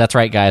 which, that's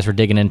right, guys, we're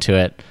digging into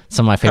it.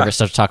 Some of my favorite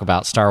stuff to talk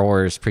about, Star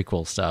Wars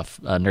prequel stuff,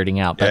 nerding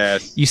out.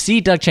 But you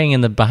see Doug Chiang in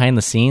the behind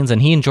the scenes,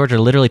 and he and George are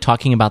literally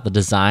talking about the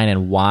design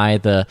and why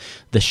the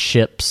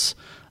ships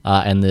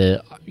and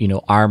the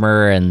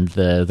armor and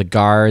the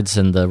guards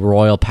and the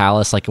royal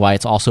palace, like why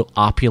it's also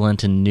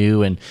opulent and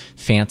new and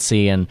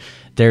fancy, and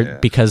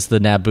because the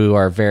Naboo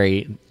are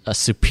very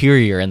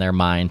superior in their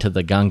mind to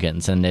the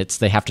Gungans, and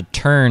they have to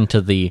turn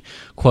to the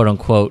quote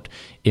unquote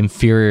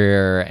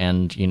inferior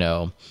and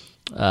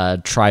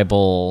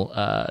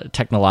tribal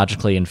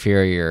technologically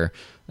inferior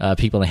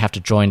people, and they have to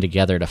join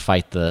together to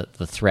fight the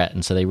threat.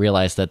 And so they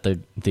realize that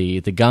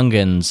the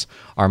Gungans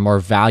are more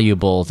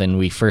valuable than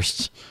we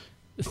first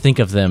think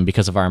of them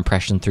because of our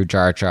impression through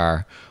Jar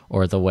Jar,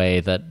 or the way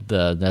that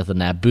the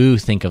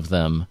Naboo think of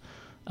them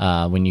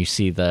when you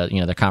see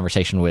the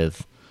conversation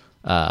with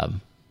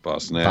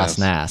Boss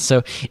Nass.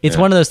 So it's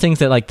one of those things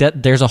that, like,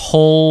 that there's a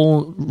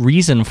whole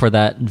reason for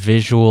that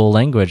visual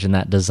language and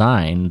that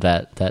design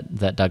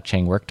that Doug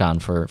Chiang worked on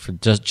for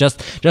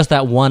just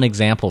that one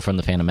example from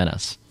the Phantom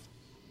Menace.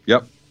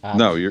 Yep.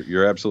 No,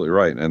 you're absolutely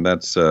right, and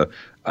that's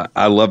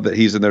I love that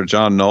he's in there.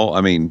 John Knoll.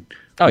 I mean,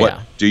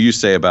 what do you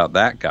say about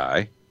that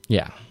guy?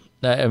 Yeah,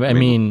 I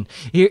mean,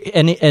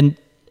 and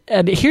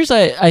here's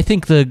I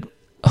think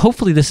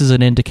hopefully this is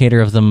an indicator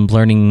of them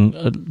learning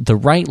the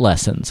right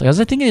lessons, because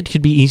I think it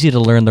could be easy to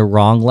learn the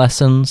wrong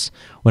lessons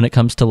when it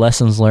comes to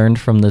lessons learned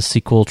from the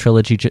sequel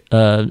trilogy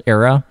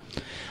era.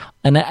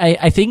 And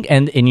I think,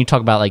 and you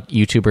talk about like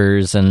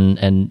YouTubers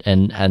and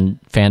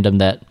fandom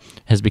that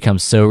has become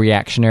so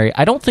reactionary.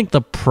 I don't think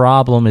the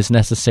problem is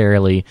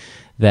necessarily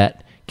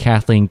that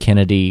Kathleen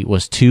Kennedy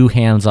was too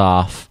hands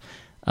off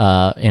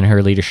in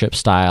her leadership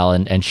style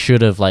and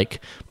should have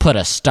like put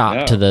a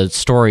stop to the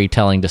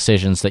storytelling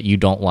decisions that you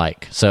don't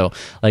like. So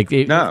like,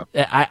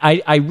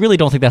 I really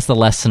don't think that's the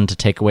lesson to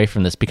take away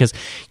from this, because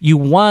you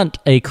want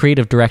a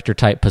creative director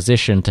type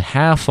position to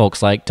have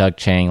folks like Doug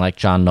Chiang, like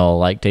John Knoll,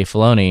 like Dave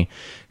Filoni,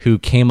 who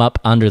came up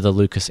under the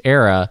Lucas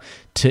era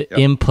to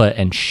input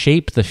and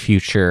shape the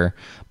future,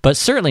 but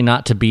certainly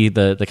not to be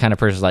the kind of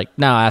person like,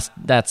 no,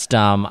 that's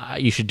dumb.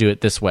 You should do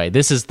it this way.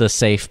 This is the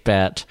safe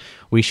bet.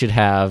 We should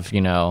have,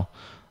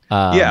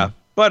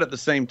 but at the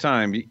same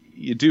time,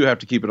 you do have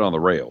to keep it on the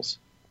rails.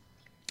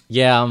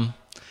 Yeah.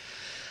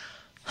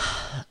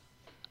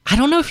 I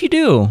don't know if you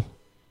do.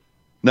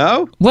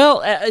 No?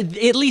 Well,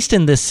 at least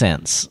in this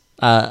sense.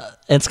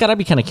 And Scott, I'd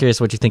be kind of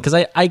curious what you think,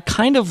 because I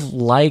kind of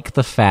like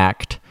the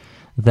fact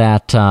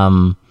that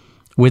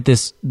with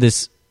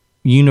this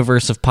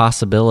universe of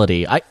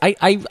possibility,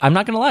 I'm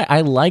not going to lie,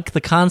 I like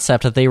the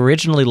concept that they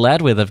originally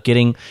led with of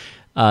getting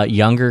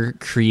younger,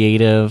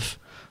 creative,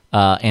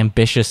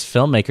 ambitious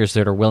filmmakers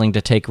that are willing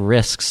to take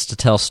risks to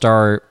tell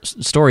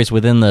stories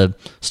within the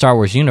Star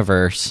Wars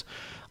universe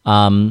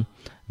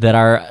that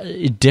are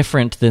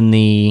different than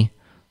the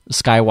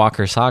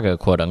Skywalker saga,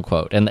 quote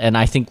unquote. And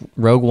I think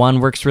Rogue One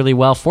works really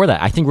well for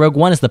that. I think Rogue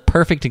One is the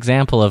perfect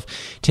example of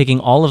taking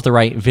all of the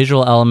right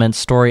visual elements,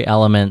 story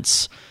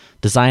elements,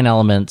 design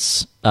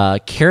elements,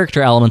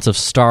 character elements of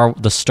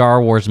the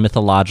Star Wars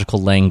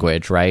mythological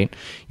language, right?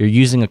 You're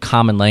using a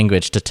common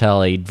language to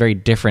tell a very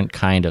different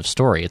kind of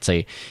story. It's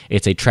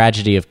a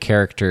tragedy of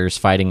characters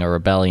fighting a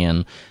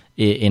rebellion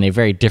in a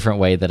very different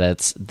way that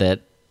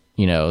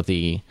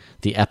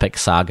the epic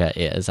saga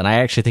is. And I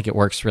actually think it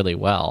works really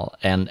well.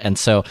 And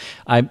so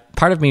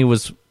part of me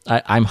was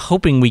I'm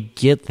hoping we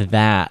get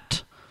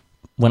that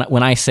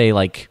when I say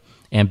like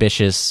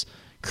ambitious,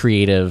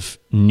 creative,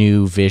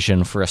 new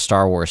vision for a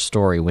Star Wars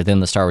story within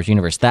the Star Wars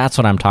universe. That's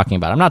what I'm talking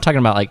about. I'm not talking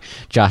about like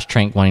Josh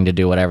Trank wanting to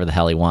do whatever the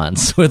hell he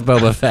wants with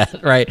Boba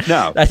Fett, right?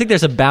 No. I think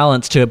there's a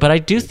balance to it, but I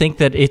do think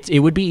that it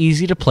would be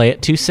easy to play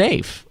it too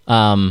safe.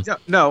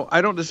 No,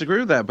 I don't disagree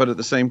with that, but at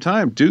the same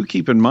time, do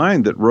keep in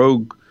mind that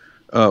Rogue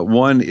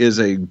One is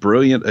a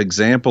brilliant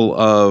example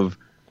of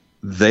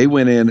they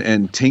went in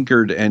and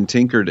tinkered and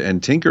tinkered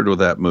and tinkered with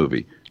that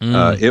movie.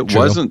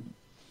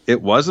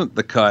 It wasn't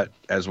the cut,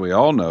 as we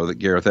all know, that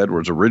Gareth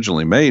Edwards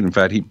originally made. In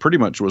fact, he pretty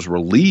much was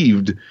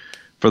relieved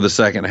for the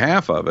second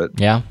half of it.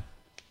 Yeah.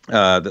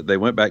 That they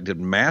went back, did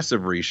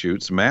massive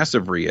reshoots,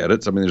 massive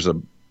re-edits. I mean, there's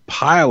a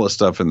pile of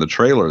stuff in the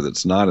trailer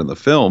that's not in the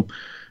film.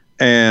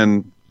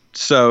 And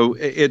so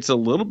it's a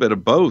little bit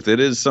of both. It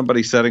is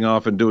somebody setting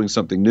off and doing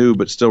something new,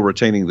 but still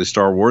retaining the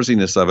Star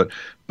Warsiness of it.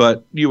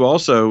 But you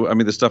also, I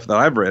mean, the stuff that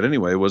I've read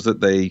anyway, was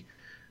that they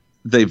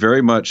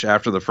very much,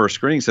 after the first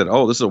screening, said,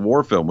 oh, this is a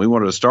war film. We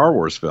wanted a Star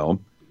Wars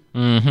film.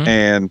 Mm-hmm.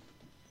 And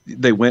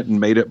they went and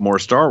made it more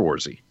Star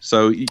Warsy.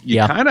 So you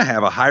kind of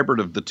have a hybrid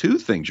of the two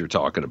things you're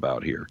talking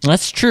about here.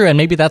 That's true. And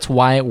maybe that's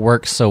why it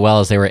works so well,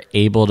 as they were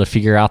able to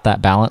figure out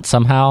that balance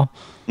somehow.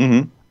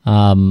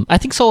 Mm-hmm. I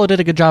think Solo did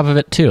a good job of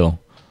it, too.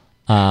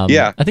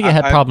 I think it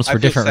had problems for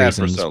different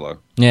reasons. For Solo.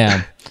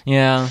 Yeah.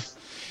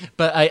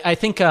 But I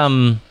think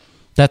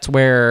that's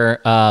where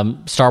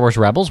Star Wars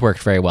Rebels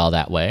worked very well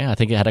that way. I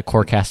think it had a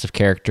core cast of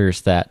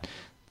characters that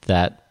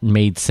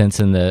made sense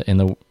in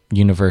the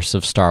universe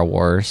of Star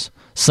Wars.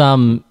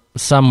 Some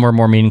were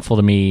more meaningful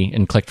to me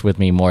and clicked with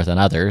me more than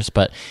others,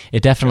 but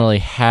it definitely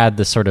had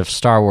the sort of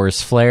Star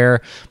Wars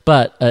flair,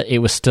 but it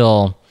was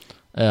still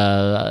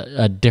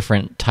a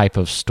different type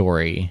of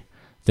story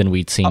than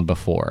we'd seen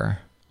before.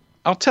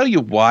 I'll tell you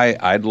why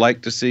I'd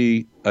like to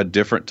see a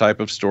different type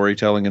of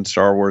storytelling in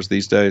Star Wars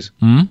these days.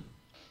 Mm-hmm.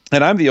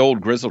 And I'm the old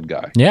grizzled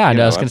guy. Yeah, I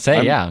was going to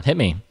say, hit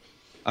me.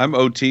 I'm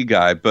OT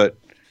guy, but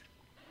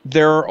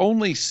there are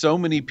only so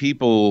many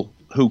people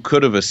who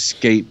could have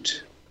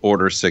escaped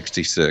Order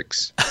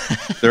 66.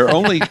 There are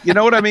only, you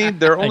know what I mean?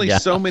 There are only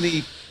so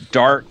many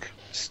dark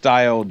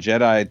style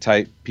Jedi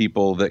type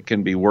people that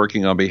can be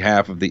working on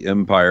behalf of the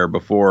Empire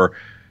before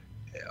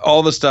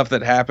all the stuff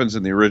that happens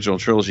in the original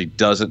trilogy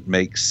doesn't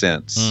make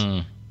sense.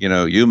 You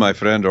know, you, my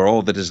friend, are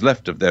all that is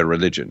left of their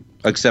religion,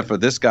 except for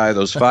this guy,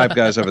 those 5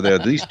 guys over there,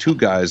 these 2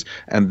 guys,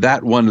 and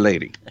that one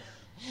lady.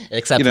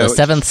 Except the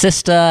 7th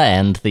sister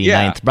and the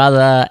 9th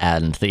brother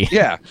and the...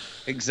 Yeah,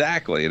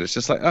 exactly. And it's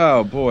just like,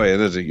 oh, boy,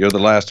 you're the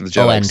last of the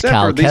Jedi. And except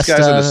Cal for these Kestis.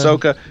 guys in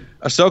Ahsoka.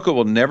 Ahsoka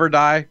will never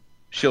die.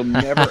 She'll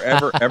never,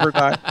 ever, ever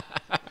die.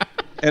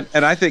 And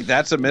I think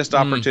that's a missed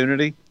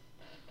opportunity.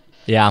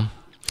 Yeah.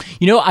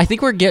 You know, I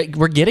think we're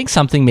getting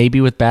something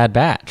maybe with Bad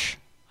Batch.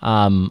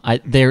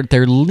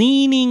 They're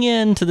leaning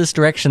into this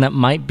direction that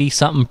might be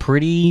something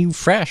pretty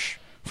fresh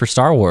for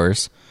Star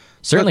Wars,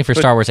 certainly for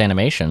Star Wars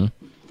animation.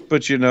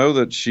 But you know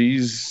that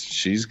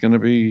she's going to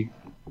be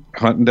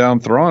hunting down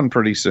Thrawn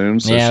pretty soon,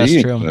 so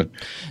that's true.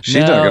 She's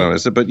not going to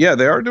miss it. But yeah,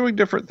 they are doing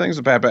different things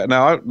with Bad Batch.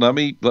 Now, let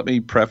me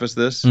preface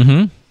this. Mm-hmm.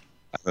 I'm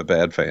a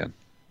bad fan.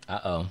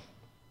 Uh-oh.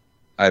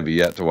 I've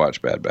yet to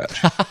watch Bad Batch.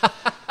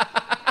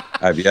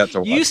 I've yet to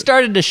watch You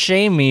started to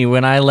shame me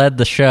when I led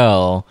the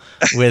show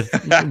with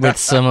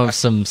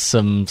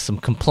some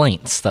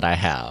complaints that I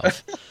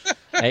have.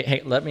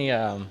 Hey, let me.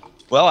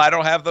 Well, I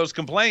don't have those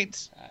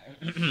complaints.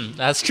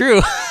 That's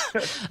true.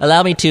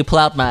 Allow me to pull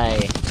out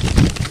my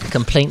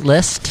complaint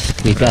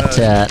list. We've got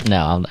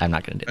no, I'm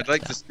not going to do that. I'd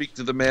like to speak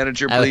to the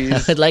manager,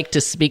 please. I'd like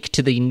to speak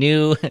to the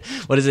new,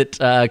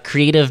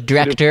 creative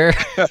director,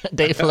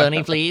 Dave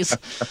Filoni, please.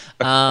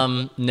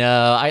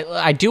 No,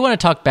 I do want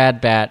to talk Bad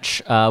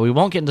Batch. We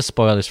won't get into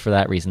spoilers for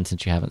that reason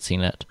since you haven't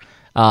seen it.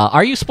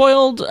 Are you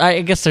spoiled?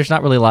 I guess there's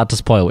not really a lot to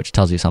spoil, which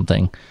tells you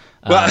something.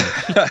 Well,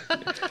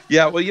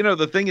 yeah, well, you know,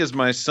 the thing is,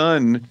 my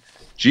son,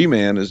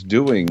 G-Man, is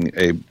doing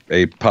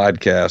a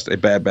podcast, a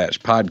Bad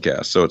Batch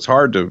podcast, so it's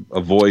hard to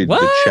avoid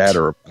the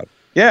chatter about it.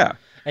 Yeah.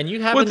 And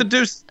you haven't... With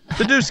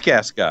the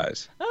Deucecast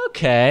guys.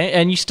 Okay,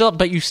 and you still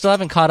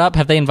haven't caught up?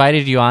 Have they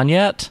invited you on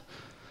yet?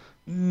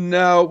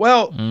 No,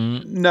 well,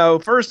 no.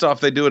 First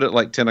off, they do it at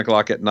like 10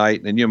 o'clock at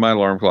night, and my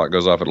alarm clock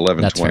goes off at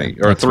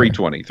 11:20 or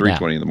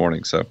 3:20 in the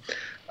morning. So,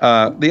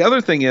 the other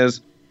thing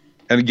is,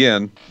 and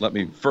again, let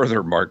me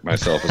further mark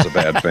myself as a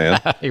bad fan.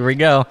 Here we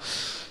go.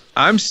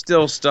 I'm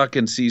still stuck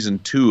in season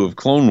 2 of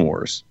Clone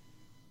Wars.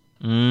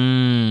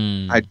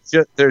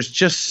 There's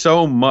just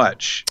so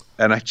much,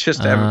 and I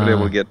just haven't been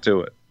able to get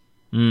to it.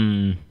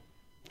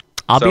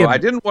 I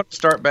didn't want to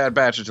start Bad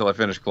Batch until I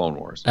finished Clone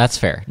Wars. That's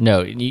fair.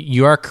 No,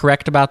 you are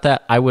correct about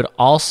that. I would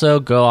also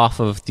go off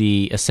of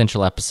the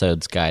Essential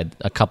Episodes guide.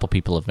 A couple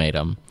people have made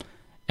them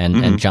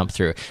and jump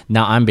through.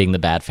 Now I'm being the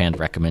bad fan to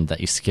recommend that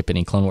you skip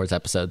any Clone Wars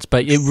episodes.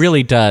 But it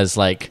really does,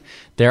 like,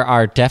 there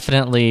are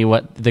definitely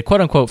the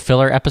quote-unquote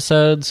filler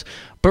episodes,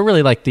 but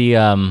really like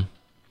they're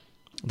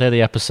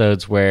the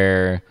episodes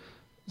where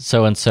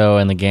so-and-so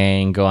and the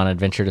gang go on an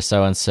adventure to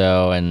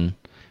so-and-so, and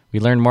we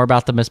learn more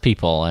about them as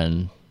people,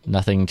 and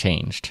nothing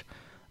changed.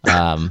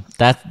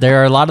 That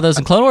there are a lot of those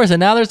in Clone Wars, and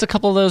now there's a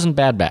couple of those in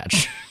Bad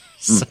Batch.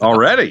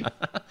 Already?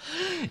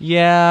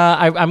 Yeah,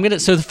 I'm gonna.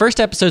 So the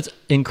first episode's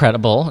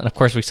incredible, and of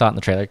course we saw it in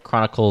the trailer. It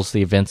chronicles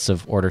the events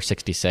of Order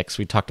 66.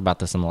 We talked about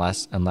this on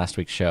last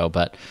week's show,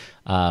 but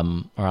or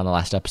on the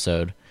last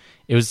episode.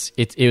 It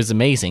was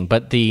amazing,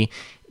 but the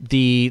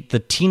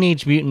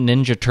Teenage Mutant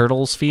Ninja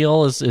Turtles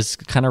feel is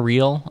kind of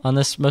real on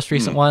this most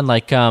recent one.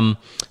 Like the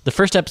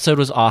first episode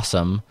was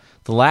awesome.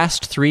 The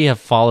last 3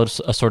 have followed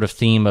a sort of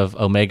theme of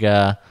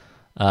Omega,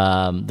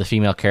 the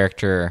female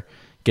character,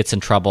 gets in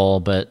trouble,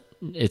 but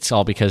it's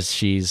all because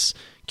she's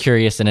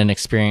curious and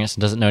inexperienced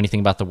and doesn't know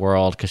anything about the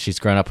world because she's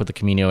grown up with the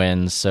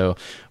Kaminoans. So,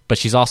 but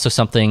she's also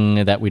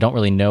something that we don't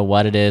really know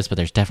what it is, but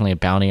there's definitely a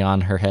bounty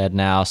on her head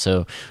now.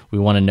 So we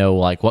want to know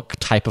like what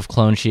type of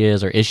clone she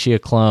is, or is she a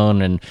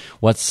clone, and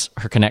what's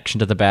her connection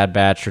to the Bad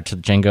Batch or to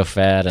Jango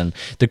Fett. And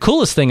the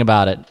coolest thing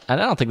about it,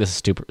 and I don't think this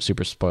is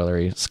super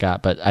spoilery,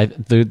 Scott, but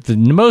the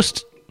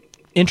most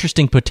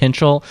interesting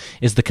potential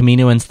is the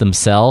Kaminoans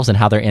themselves and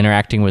how they're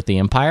interacting with the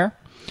Empire,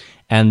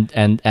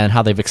 and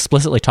how they've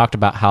explicitly talked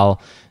about how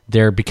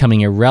they're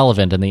becoming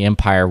irrelevant and the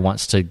Empire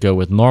wants to go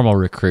with normal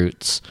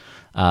recruits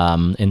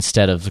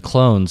instead of the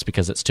clones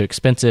because it's too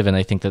expensive, and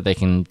they think that they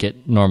can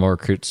get normal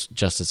recruits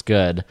just as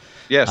good.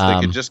 Yes, they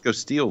could just go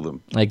steal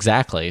them.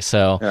 Exactly.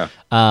 So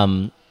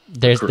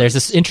there's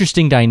this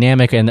interesting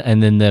dynamic, and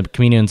then the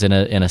Kaminoans in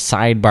a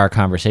sidebar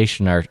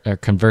conversation are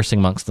conversing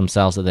amongst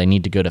themselves that they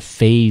need to go to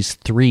Phase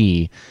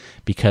 3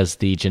 because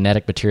the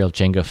genetic material of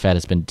Jango Fett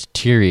has been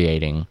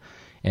deteriorating.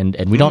 And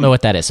we don't know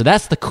what that is. So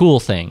that's the cool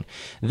thing.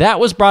 That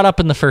was brought up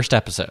in the first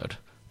episode.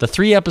 The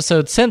 3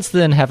 episodes since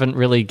then haven't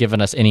really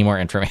given us any more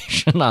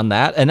information on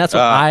that. And that's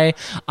what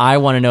I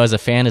want to know as a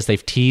fan, is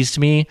they've teased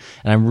me,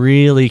 and I'm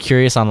really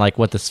curious on like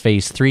what this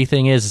Phase 3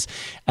 thing is.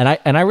 And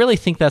I really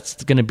think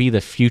that's going to be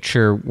the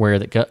future, where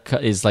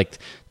is like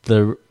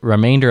the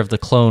remainder of the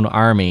clone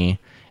army,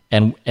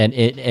 and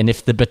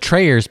if the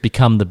betrayers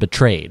become the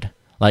betrayed.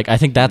 Like, I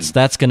think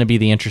that's going to be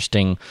the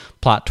interesting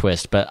plot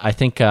twist. But I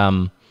think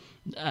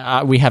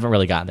we haven't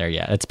really gotten there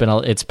yet.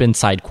 It's been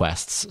side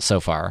quests so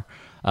far.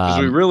 Because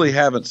we really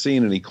haven't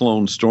seen any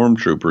clone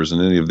stormtroopers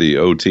in any of the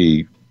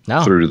OT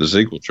through to the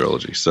sequel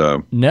trilogy.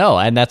 So no,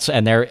 and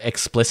they're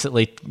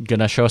explicitly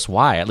going to show us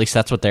why. At least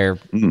that's what they're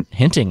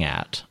hinting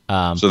at.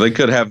 So they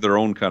could have their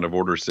own kind of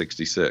Order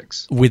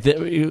 66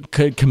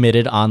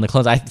 committed on the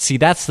clones. I see.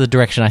 That's the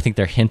direction I think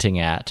they're hinting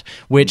at.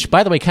 Which,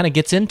 by the way, kind of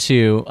gets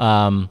into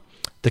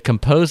the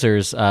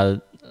composers,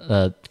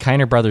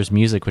 Kiner Brothers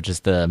Music, which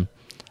is the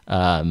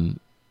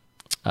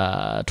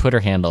Twitter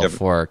handle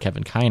for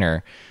Kevin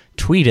Kiner,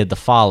 tweeted the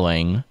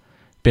following: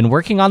 been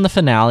working on the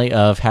finale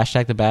of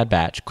 #The Bad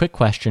Batch. Quick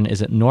question: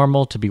 is it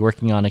normal to be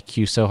working on a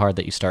queue so hard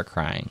that you start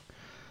crying?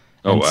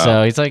 Wow.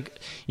 So he's like,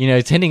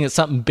 it's hinting at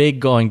something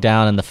big going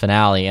down in the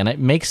finale, and it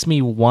makes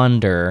me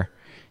wonder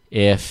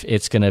if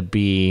it's going to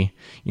be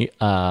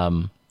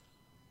the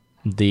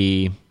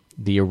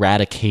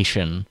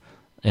eradication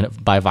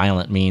by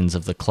violent means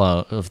of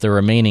the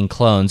remaining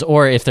clones,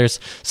 or if there's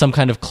some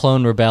kind of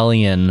clone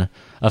rebellion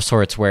of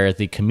sorts where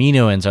the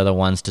Kaminoans are the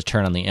ones to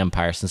turn on the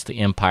Empire, since the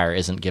Empire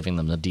isn't giving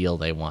them the deal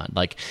they want.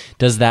 Like,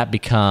 does that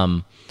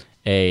become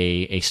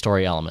a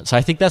story element? So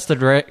I think that's the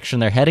direction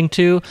they're heading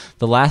to.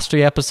 The last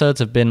 3 episodes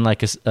have been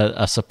like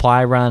a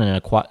supply run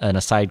and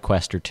a side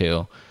quest or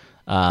 2.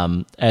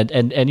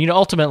 And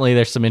ultimately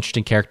there's some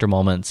interesting character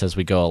moments as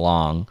we go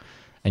along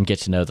and get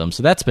to know them.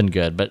 So that's been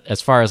good. But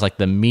as far as like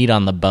the meat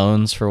on the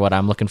bones for what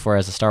I'm looking for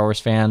as a Star Wars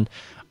fan,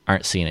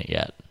 aren't seeing it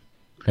yet.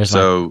 There's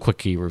my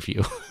quickie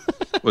review.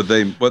 what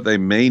they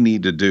may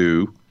need to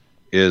do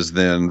is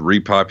then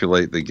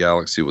repopulate the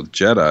galaxy with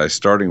Jedi,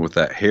 starting with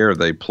that hair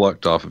they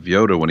plucked off of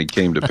Yoda when he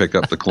came to pick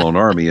up the clone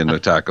army in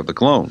Attack of the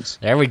Clones.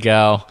 There we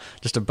go.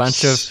 Just a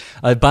bunch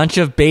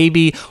of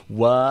baby.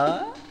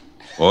 What?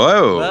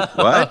 Whoa!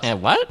 What?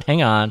 What?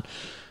 Hang on.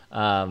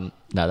 No,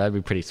 that'd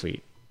be pretty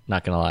sweet.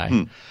 Not gonna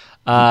lie.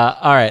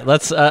 All right,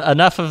 let's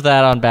enough of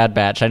that on Bad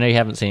Batch. I know you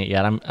haven't seen it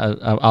yet.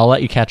 I'll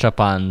let you catch up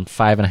on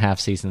 5.5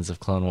 seasons of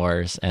Clone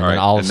Wars, and then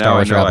all of Star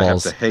Wars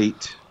Rebels.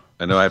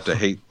 I know I have to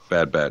hate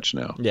Bad Batch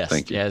now. Yes.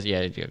 Thank you. Yes.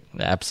 Yeah.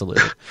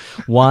 Absolutely.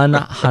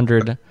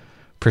 100%.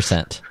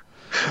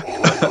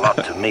 It was a lot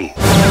to me.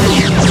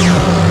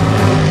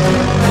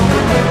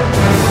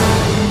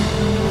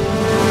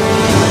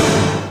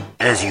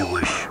 As you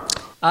wish.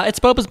 It's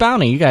Boba's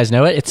Bounty. You guys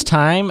know it. It's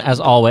time, as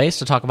always,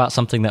 to talk about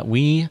something that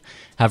we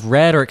have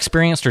read or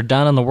experienced or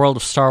done in the world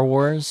of Star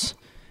Wars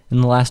in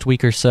the last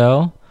week or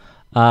so.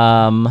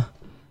 Brought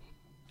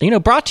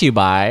to you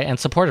by and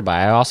supported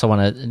by, I also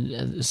want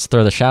to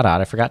throw the shout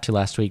out, I forgot to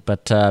last week,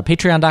 but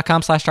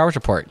patreon.com/Star Wars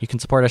Report. You can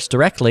support us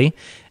directly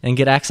and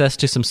get access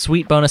to some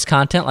sweet bonus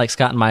content like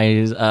Scott and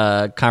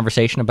my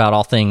conversation about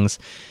all things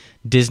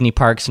Disney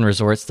parks and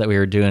resorts that we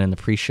were doing in the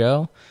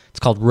pre-show. It's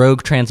called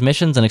Rogue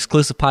Transmissions, an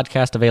exclusive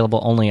podcast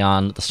available only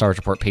on the Star Wars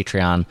Report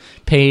Patreon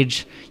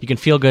page. You can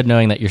feel good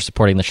knowing that you're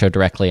supporting the show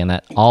directly and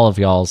that all of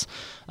y'all's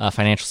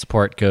financial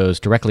support goes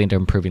directly into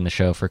improving the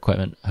show for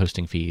equipment,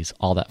 hosting fees,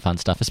 all that fun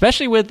stuff,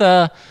 especially with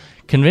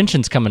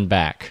conventions coming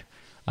back.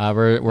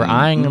 We're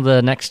eyeing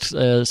the next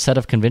set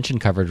of convention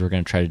coverage we're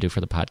going to try to do for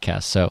the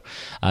podcast. So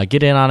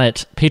get in on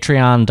it,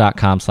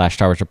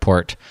 patreon.com/Star Wars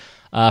Report.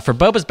 For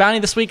Boba's Bounty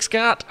this week,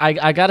 Scott,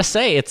 I got to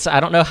say, I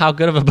don't know how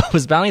good of a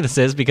Boba's Bounty this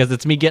is because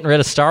it's me getting rid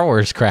of Star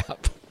Wars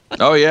crap.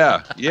 Oh,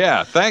 yeah.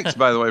 Yeah. Thanks,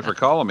 by the way, for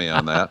calling me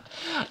on that.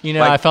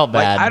 I felt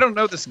bad. I don't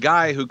know this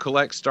guy who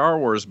collects Star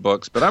Wars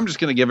books, but I'm just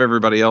going to give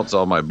everybody else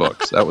all my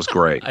books. That was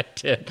great. I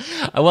did.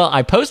 Well,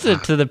 I posted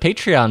it to the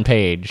Patreon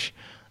page,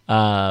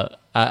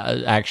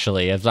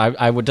 actually, as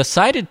I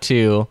decided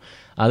to.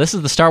 This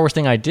is the Star Wars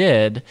thing I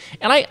did,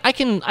 and I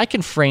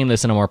can frame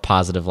this in a more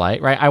positive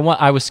light, right? I'm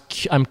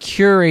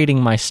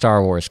curating my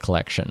Star Wars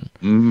collection,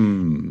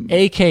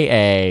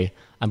 AKA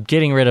I'm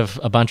getting rid of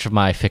a bunch of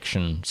my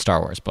fiction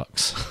Star Wars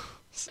books,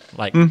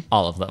 like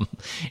all of them,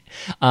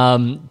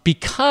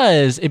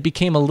 because it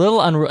became a little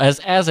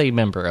as a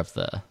member of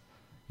the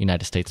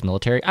United States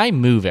military, I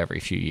move every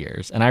few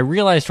years, and I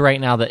realized right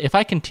now that if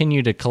I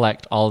continue to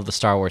collect all of the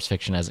Star Wars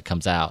fiction as it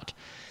comes out,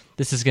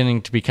 this is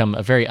going to become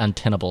a very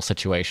untenable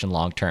situation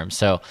long term.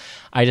 So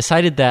I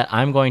decided that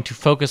I'm going to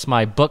focus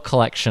my book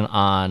collection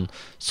on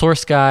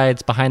source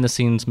guides, behind the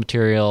scenes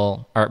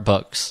material, art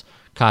books,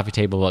 coffee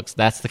table books.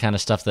 That's the kind of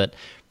stuff that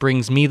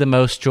brings me the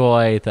most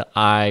joy, that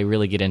I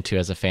really get into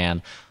as a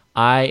fan.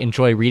 I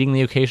enjoy reading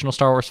the occasional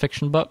Star Wars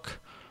fiction book,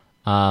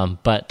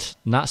 but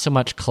not so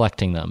much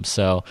collecting them.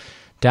 So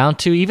down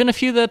to even a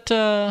few that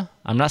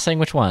I'm not saying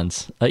which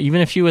ones, even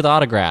a few with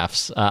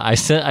autographs. I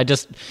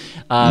just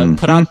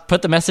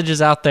put the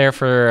messages out there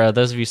for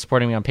those of you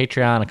supporting me on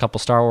Patreon. A couple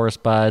Star Wars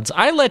buds.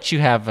 I let you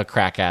have a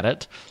crack at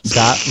it,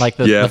 Scott. Like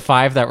the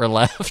 5 that were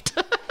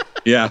left.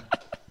 Yeah.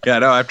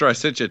 No. After I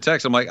sent you a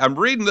text, I'm like, I'm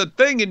reading the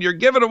thing, and you're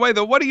giving away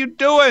the. What are you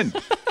doing?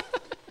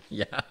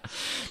 Yeah,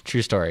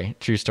 true story.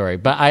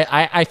 But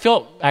I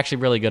feel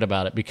actually really good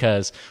about it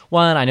because,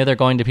 one, I know they're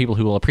going to people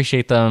who will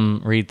appreciate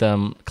them, read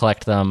them,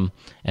 collect them,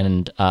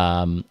 and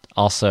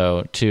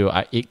also, two,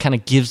 it kind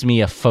of gives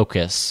me a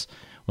focus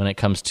when it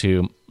comes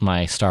to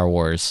my Star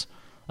Wars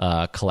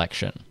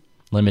collection,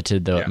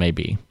 limited though it may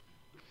be.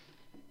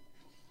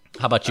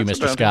 How about you,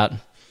 Mr. Scott?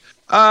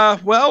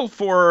 Well,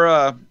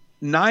 for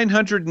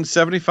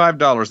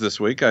 $975 this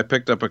week, I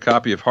picked up a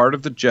copy of Heart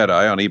of the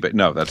Jedi on eBay.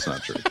 No, that's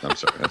not true. I'm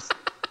sorry.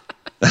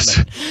 That's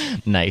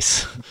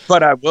nice.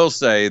 But I will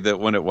say that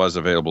when it was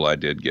available, I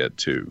did get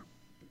 2,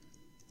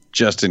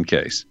 just in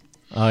case.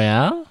 Oh,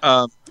 yeah?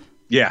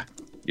 Yeah.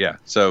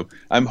 So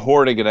I'm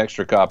hoarding an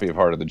extra copy of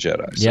Heart of the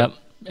Jedi. So.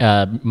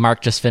 Yep.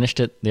 Mark just finished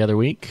it the other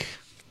week.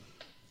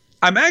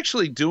 I'm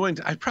actually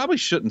I probably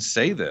shouldn't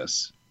say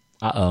this.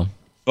 Uh-oh.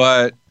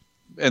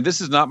 And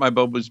this is not my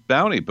Boba's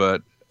Bounty,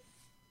 but,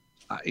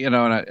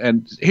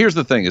 and here's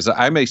the thing is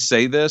I may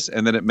say this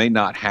and then it may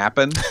not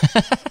happen.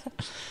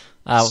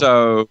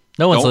 So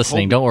no one's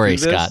listening. Don't worry,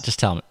 Scott. Just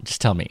tell me.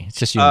 It's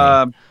just you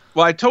and me.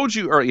 Well, I told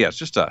you, it's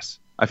just us.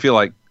 I feel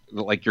like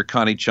you're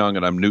Connie Chung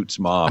and I'm Newt's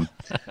mom.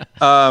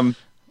 Okay,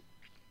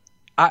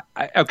 I'm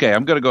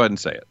going to go ahead and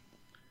say it.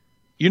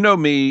 You know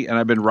me, and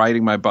I've been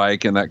riding my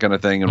bike and that kind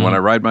of thing. And when I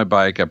ride my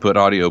bike, I put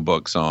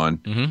audiobooks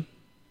on.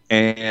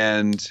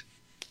 And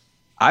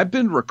I've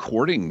been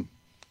recording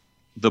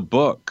the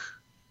book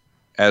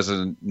as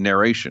a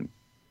narration.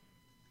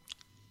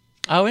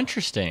 Oh,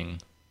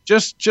 interesting.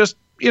 Just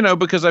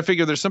because I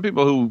figure there's some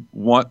people who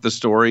want the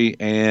story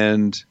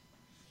and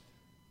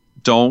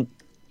won't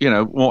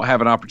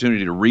have an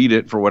opportunity to read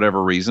it for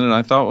whatever reason. And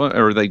I thought,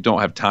 or they don't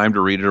have time to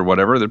read it or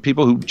whatever. There are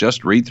people who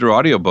just read through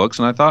audiobooks.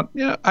 And I thought,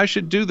 I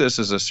should do this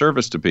as a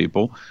service to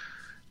people.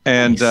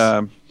 And,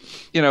 nice.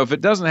 If it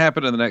doesn't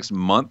happen in the next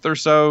month or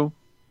so,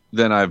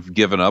 then I've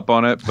given up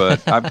on it.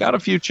 But I've got a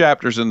few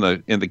chapters in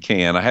the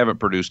can. I haven't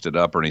produced it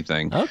up or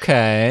anything.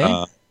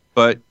 Okay.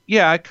 But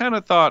yeah, I kind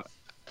of thought,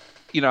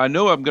 I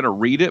know I'm going to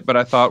read it, but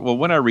I thought, well,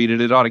 when I read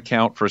it, it ought to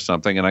count for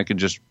something, and I can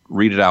just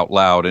read it out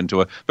loud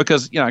into it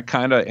because, I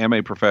kind of am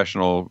a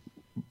professional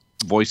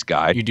voice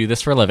guy. You do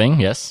this for a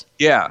living, yes?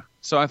 Yeah.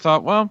 So I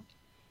thought, well,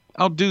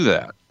 I'll do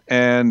that.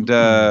 And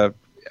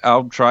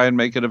I'll try and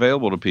make it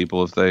available to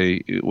people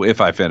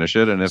if I finish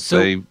it and if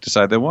they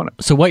decide they want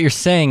it. So what you're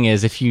saying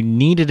is, if you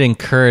needed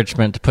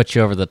encouragement to put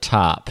you over the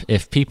top,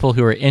 if people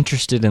who are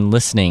interested in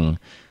listening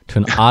to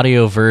an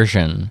audio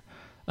version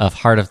of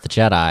Heart of the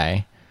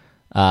Jedi,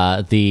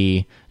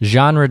 the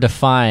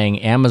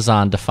genre-defying,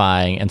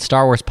 Amazon-defying, and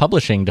Star Wars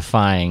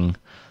publishing-defying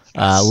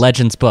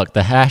Legends book,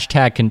 the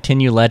hashtag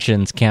Continue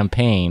Legends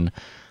campaign,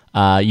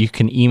 you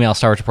can email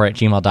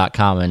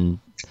StarWarsReport@gmail.com and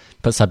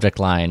put subject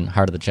line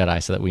Heart of the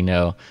Jedi so that we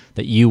know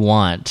that you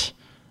want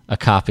a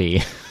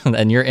copy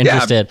and you're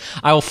interested. Yeah.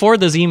 I will forward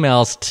those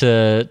emails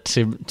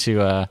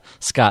to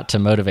Scott to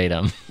motivate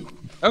him.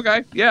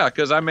 Okay, yeah,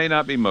 because I may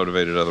not be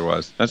motivated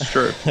otherwise. That's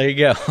true. There you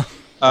go.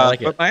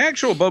 But my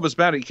actual Boba's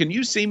Bounty, can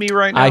you see me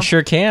right now? I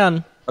sure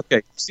can.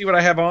 Okay, see what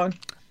I have on?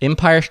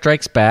 Empire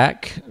Strikes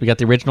Back. We got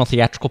the original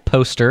theatrical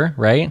poster,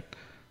 right?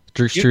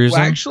 Drew Struzan.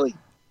 Well, actually,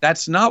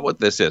 that's not what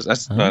this is.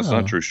 That's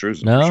not Drew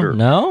Struzan. No, for sure.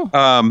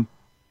 No.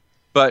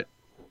 But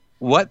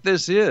what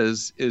this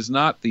is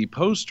not the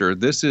poster.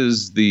 This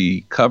is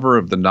the cover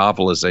of the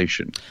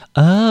novelization.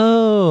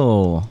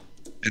 Oh.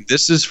 And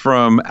this is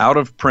from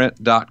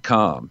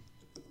outofprint.com.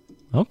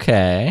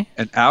 Okay.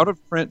 And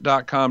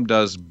outofprint.com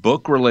does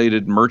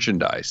book-related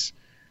merchandise.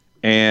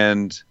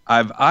 And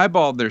I've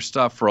eyeballed their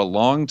stuff for a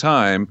long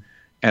time,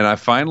 and I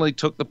finally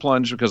took the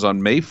plunge because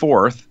on May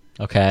 4th,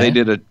 they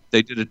did a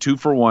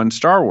 2-for-1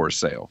 Star Wars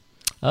sale.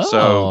 Oh.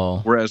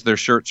 So whereas their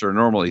shirts are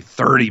normally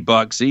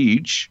 $30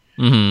 each,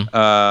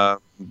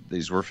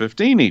 these were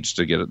 $15 each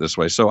to get it this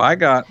way. So I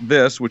got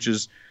this, which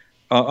is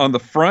on the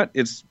front.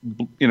 It's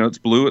it's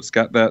blue. It's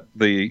got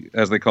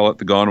as they call it,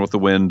 the Gone with the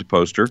Wind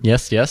poster.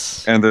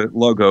 Yes. And the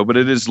logo, but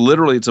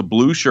it's a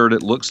blue shirt.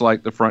 It looks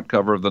like the front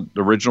cover of the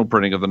original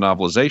printing of the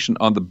novelization.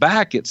 On the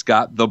back, it's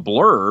got the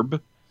blurb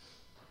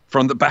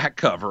from the back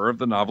cover of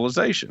the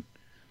novelization.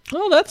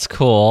 Oh, that's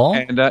cool.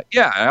 And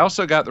I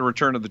also got the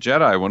Return of the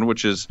Jedi one,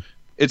 which is,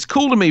 it's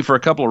cool to me for a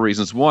couple of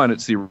reasons. One,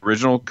 it's the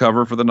original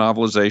cover for the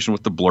novelization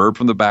with the blurb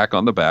from the back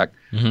on the back.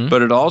 Mm-hmm.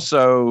 But it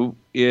also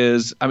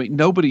is,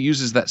 nobody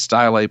uses that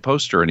Style A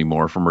poster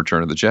anymore from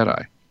Return of the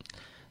Jedi.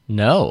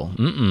 No.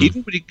 Mm-mm.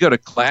 Even when you go to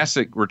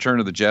classic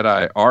Return of the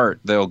Jedi art,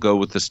 they'll go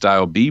with the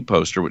Style B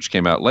poster, which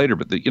came out later.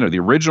 But the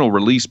original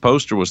release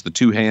poster was the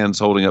two hands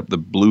holding up the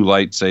blue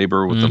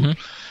lightsaber with the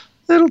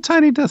little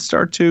tiny Death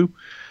Star 2.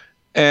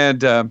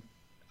 And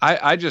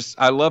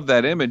I love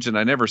that image, and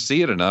I never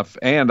see it enough,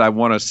 and I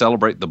want to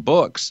celebrate the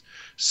books.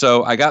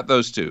 So I got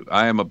those two.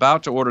 I am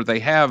about to order. They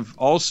have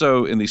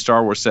also in the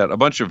Star Wars set a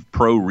bunch of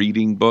pro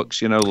reading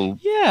books, little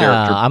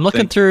character I'm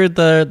looking through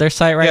their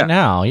site right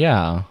now.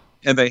 Yeah.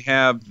 And they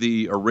have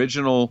the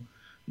original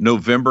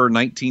November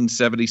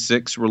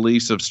 1976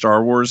 release of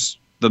Star Wars,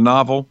 the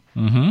novel.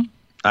 Mm-hmm.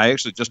 I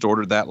actually just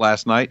ordered that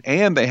last night.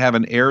 And they have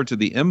an Heir to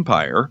the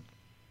Empire.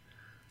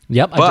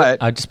 Yep,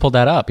 I just pulled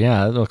that up.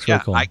 Yeah, it looks really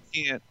cool. I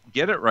can't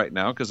get it right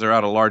now because they're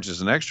out of larges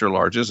and extra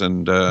larges.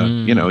 And,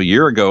 a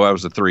year ago I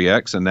was a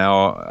 3X, and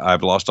now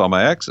I've lost all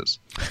my X's.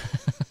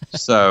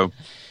 So.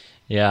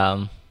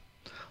 Yeah.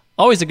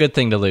 Always a good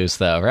thing to lose,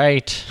 though,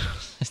 right?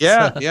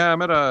 Yeah,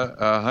 I'm at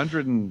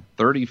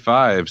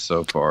 135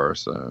 so far.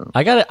 So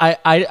I got it.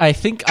 I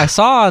think I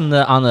saw on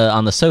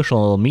the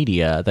social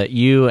media that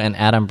you and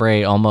Adam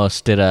Bray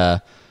almost did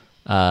a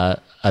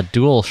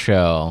dual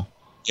show.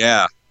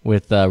 Yeah.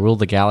 With Rule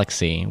the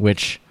Galaxy,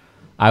 which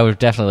I would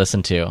definitely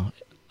listen to.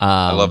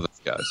 I love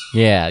those guys.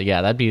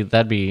 Yeah,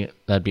 that'd be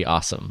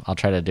awesome. I'll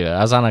try to do it.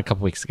 I was on a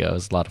couple weeks ago. It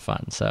was a lot of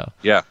fun. So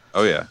yeah,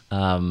 oh yeah.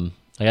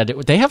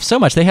 They have so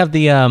much. They have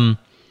the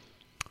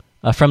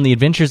From the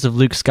Adventures of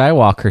Luke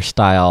Skywalker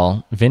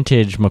style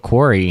vintage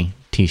Macquarie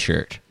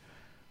T-shirt.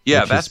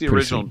 Yeah, that's the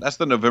original. That's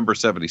the November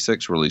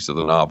 76 release of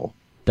the novel.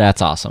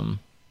 That's awesome.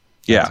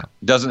 Yeah,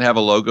 doesn't have a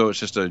logo. It's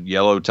just a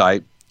yellow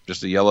type,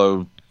 just a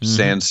yellow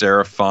sans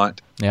serif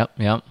font.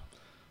 Yep.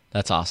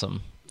 That's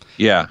awesome.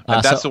 Yeah,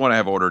 and that's the one I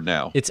have ordered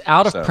now. It's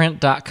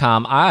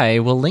outofprint.com. I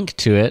will link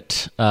to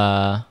it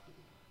in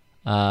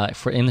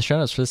the show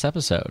notes for this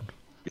episode.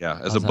 Yeah,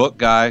 as a book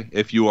guy,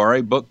 if you are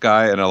a book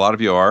guy, and a lot of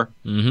you are,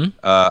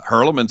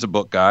 Herleman's a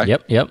book guy.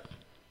 Yep.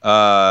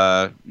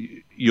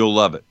 You'll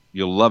love it.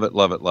 You'll love it.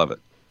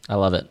 I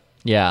love it.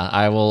 Yeah,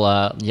 I will,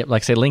 like I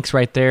say, links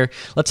right there.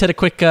 Let's hit a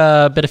quick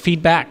bit of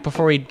feedback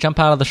before we jump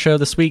out of the show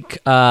this week.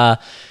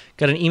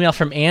 Got an email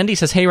from Andy.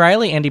 Says, "Hey,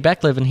 Riley, Andy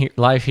Beck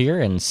live here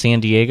in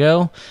San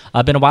Diego.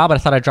 Been a while, but I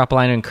thought I'd drop a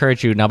line to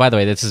encourage you." Now, by the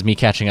way, this is me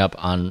catching up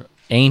on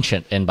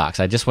ancient inbox.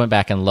 I just went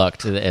back and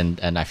looked,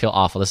 and I feel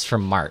awful. This is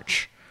from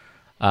March.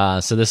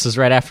 So this is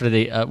right after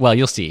the,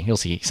 you'll see.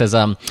 He says,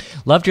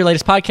 loved your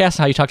latest podcast,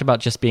 how you talked about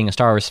just being a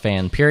Star Wars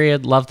fan,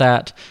 period. Love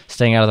that.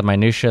 Staying out of the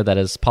minutia, that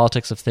is,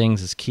 politics of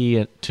things is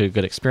key to a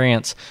good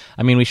experience.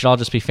 I mean, we should all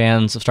just be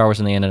fans of Star Wars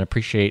in the end and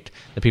appreciate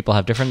that people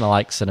have different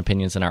likes and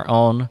opinions than our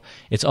own.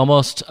 It's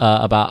almost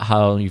about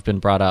how you've been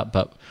brought up,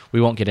 but we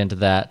won't get into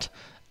that.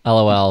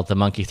 LOL, the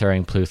monkey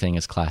throwing Plu thing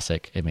is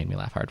classic. It made me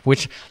laugh hard.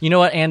 Which, you know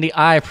what, Andy?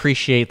 I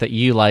appreciate that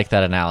you like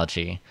that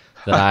analogy.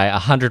 that I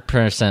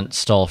 100%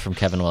 stole from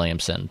Kevin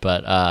Williamson,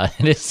 but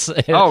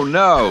oh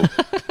no,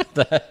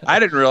 I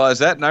didn't realize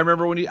that, and I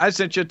remember when I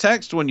sent you a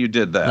text when you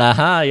did that.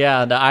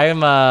 Yeah, no,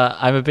 I'm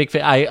a big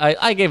fan.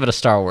 I gave it a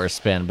Star Wars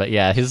spin, but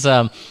yeah,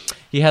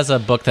 he has a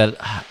book that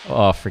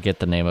I forget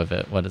the name of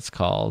it, what it's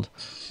called,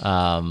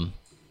 but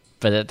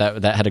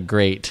that had a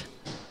great.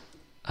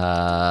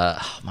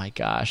 Oh my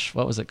gosh,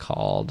 what was it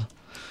called?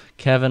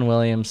 Kevin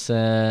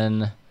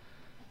Williamson.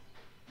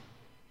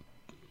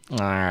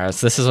 So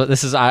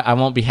this is. I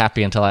won't be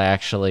happy until I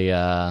actually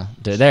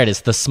do. There it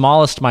is. The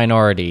Smallest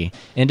Minority: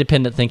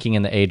 Independent Thinking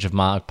in the Age of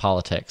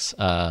Politics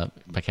by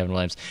Kevin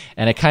Williams.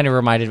 And it kind of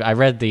reminded. I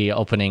read the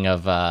opening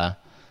of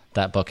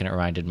that book, and it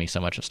reminded me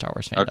so much of Star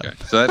Wars fandom. Okay,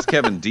 so that's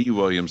Kevin D.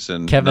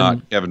 Williamson,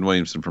 not Kevin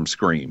Williamson from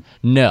Scream.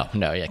 No,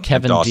 yeah,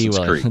 Kevin D.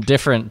 Williamson,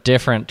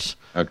 different.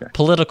 Okay.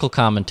 Political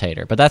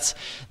commentator, but that's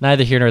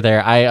neither here nor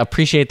there. I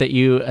appreciate that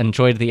you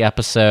enjoyed the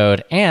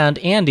episode, and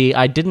Andy,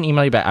 I didn't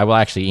email you back. I will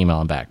actually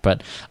email him back,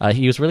 but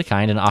he was really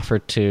kind and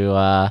offered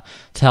to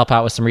help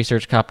out with some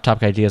research,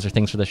 topic ideas, or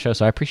things for the show.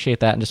 So I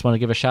appreciate that, and just want to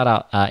give a shout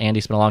out.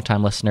 Andy's been a long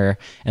time listener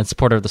and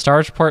supporter of the Star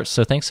Wars Report,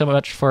 so thanks so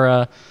much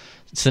for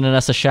sending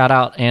us a shout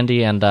out,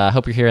 Andy, and I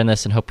hope you're hearing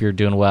this and hope you're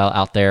doing well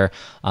out there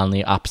on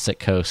the opposite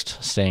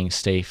coast, staying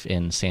safe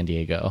in San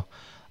Diego.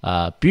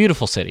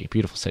 Beautiful city,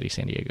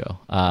 San Diego.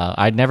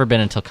 I'd never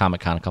been until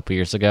Comic-Con a couple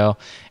years ago,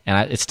 and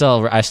I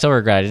still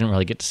regret I didn't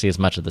really get to see as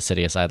much of the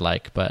city as I'd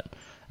like, but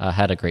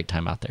had a great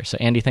time out there. So,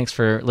 Andy, thanks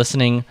for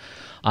listening.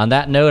 On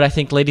that note, I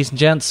think, ladies and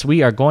gents,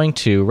 we are going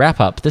to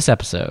wrap up this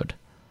episode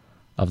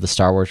of the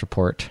Star Wars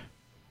Report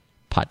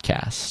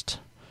podcast.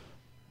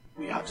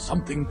 We have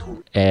something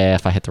to...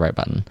 If I hit the right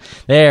button.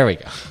 There we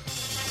go.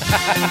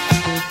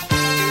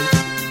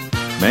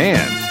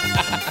 Man.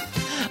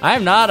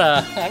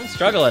 I'm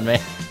struggling, man.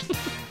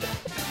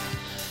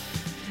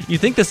 I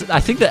think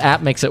the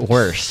app makes it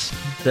worse.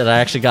 That I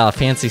actually got a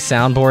fancy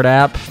soundboard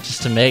app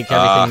just to make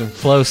everything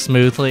flow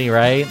smoothly,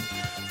 right?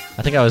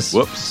 I think I was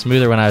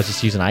smoother when I was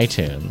just using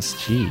iTunes.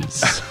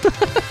 Jeez.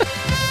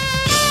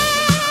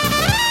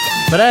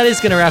 But that is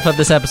going to wrap up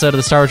this episode of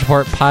the Star Wars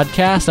Report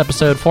podcast,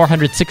 episode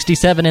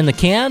 467 in the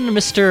can.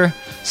 Mr.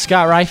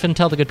 Scott Ryfun,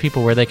 tell the good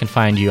people where they can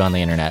find you on the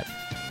internet.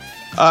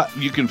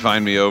 You can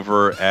find me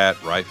over at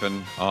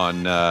Ryfun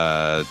on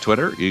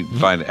Twitter. You can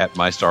find it at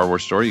My Star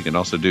Wars Story. You can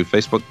also do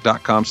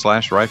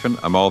Facebook.com/Ryfun.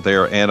 I'm all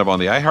there, and I'm on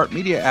the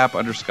iHeartMedia app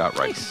under Scott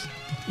Ryfun. Nice.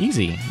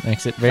 Easy.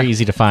 Makes it very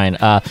easy to find.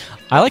 I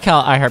like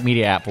how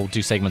iHeartMedia app will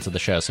do segments of the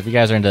show. So if you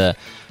guys are into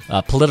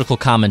political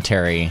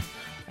commentary, you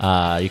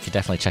could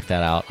definitely check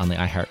that out on the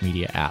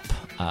iHeartMedia app.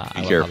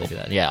 Be careful. Do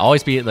that. Yeah,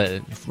 always be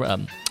the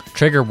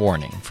trigger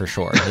warning for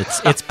sure.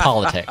 It's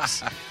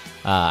politics.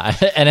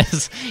 And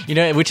it's,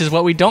 which is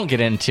what we don't get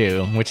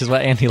into, which is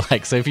what Andy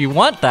likes. So if you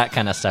want that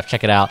kind of stuff,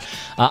 check it out.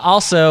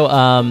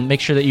 Also,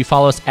 make sure that you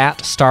follow us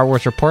at Star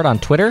Wars Report on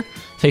Twitter,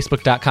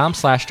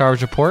 Facebook.com/Star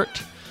Wars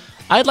Report.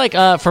 I'd like,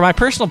 for my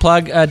personal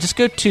plug, just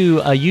go to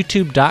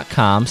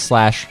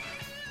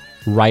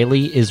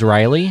YouTube.com/Riley is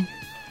Riley.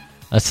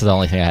 That's the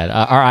only thing I had.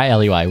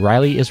 Riley.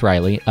 Riley is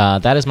Riley.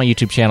 That is my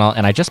YouTube channel,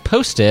 and I just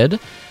posted.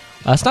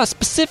 It's not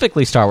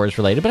specifically Star Wars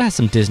related, but it has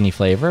some Disney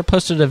flavor. I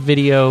posted a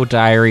video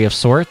diary of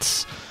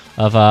sorts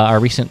of our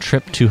recent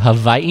trip to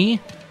Hawaii.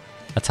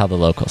 That's how the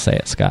locals say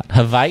it, Scott.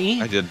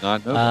 Hawaii. I did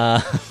not know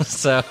that.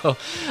 So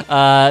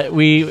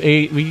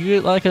we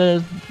like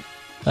a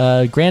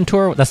grand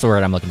tour. That's the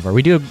word I'm looking for.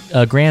 We do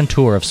a grand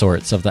tour of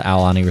sorts of the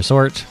Aulani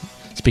Resort.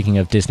 Speaking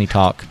of Disney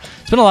talk,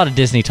 it's been a lot of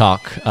Disney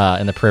talk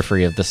in the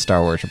periphery of this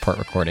Star Wars Report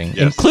recording,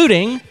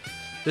 including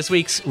this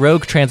week's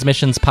Rogue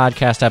Transmissions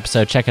podcast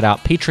episode. Check it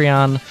out,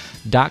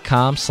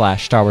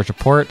 patreon.com/Star Wars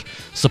Report.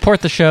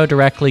 Support the show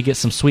directly, get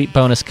some sweet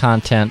bonus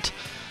content,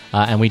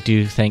 and we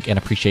do thank and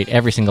appreciate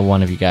every single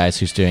one of you guys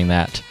who's doing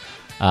that,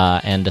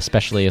 and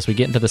especially as we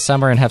get into the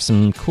summer and have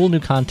some cool new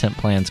content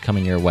plans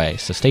coming your way.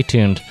 So stay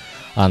tuned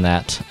on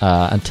that.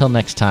 Until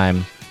next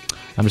time,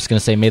 I'm just going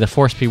to say, may the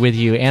Force be with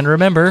you, and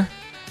remember,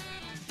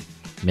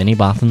 many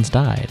Bothans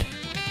died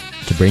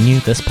to bring you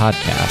this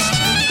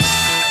podcast.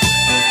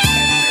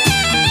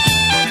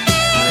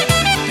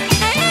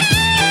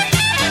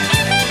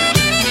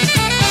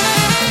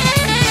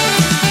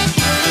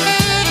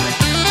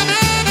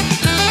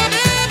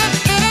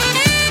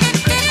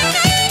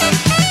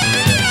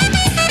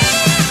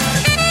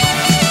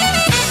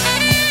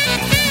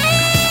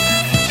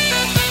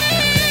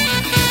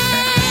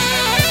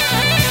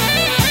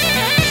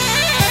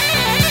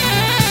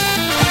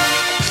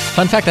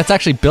 Fun fact, that's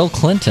actually Bill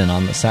Clinton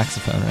on the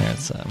saxophone there.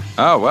 It's,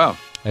 oh, wow.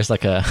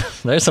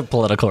 There's a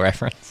political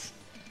reference.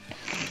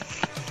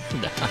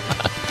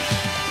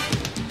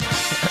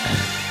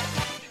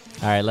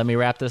 All right, let me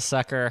wrap this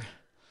sucker.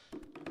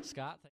 Scott?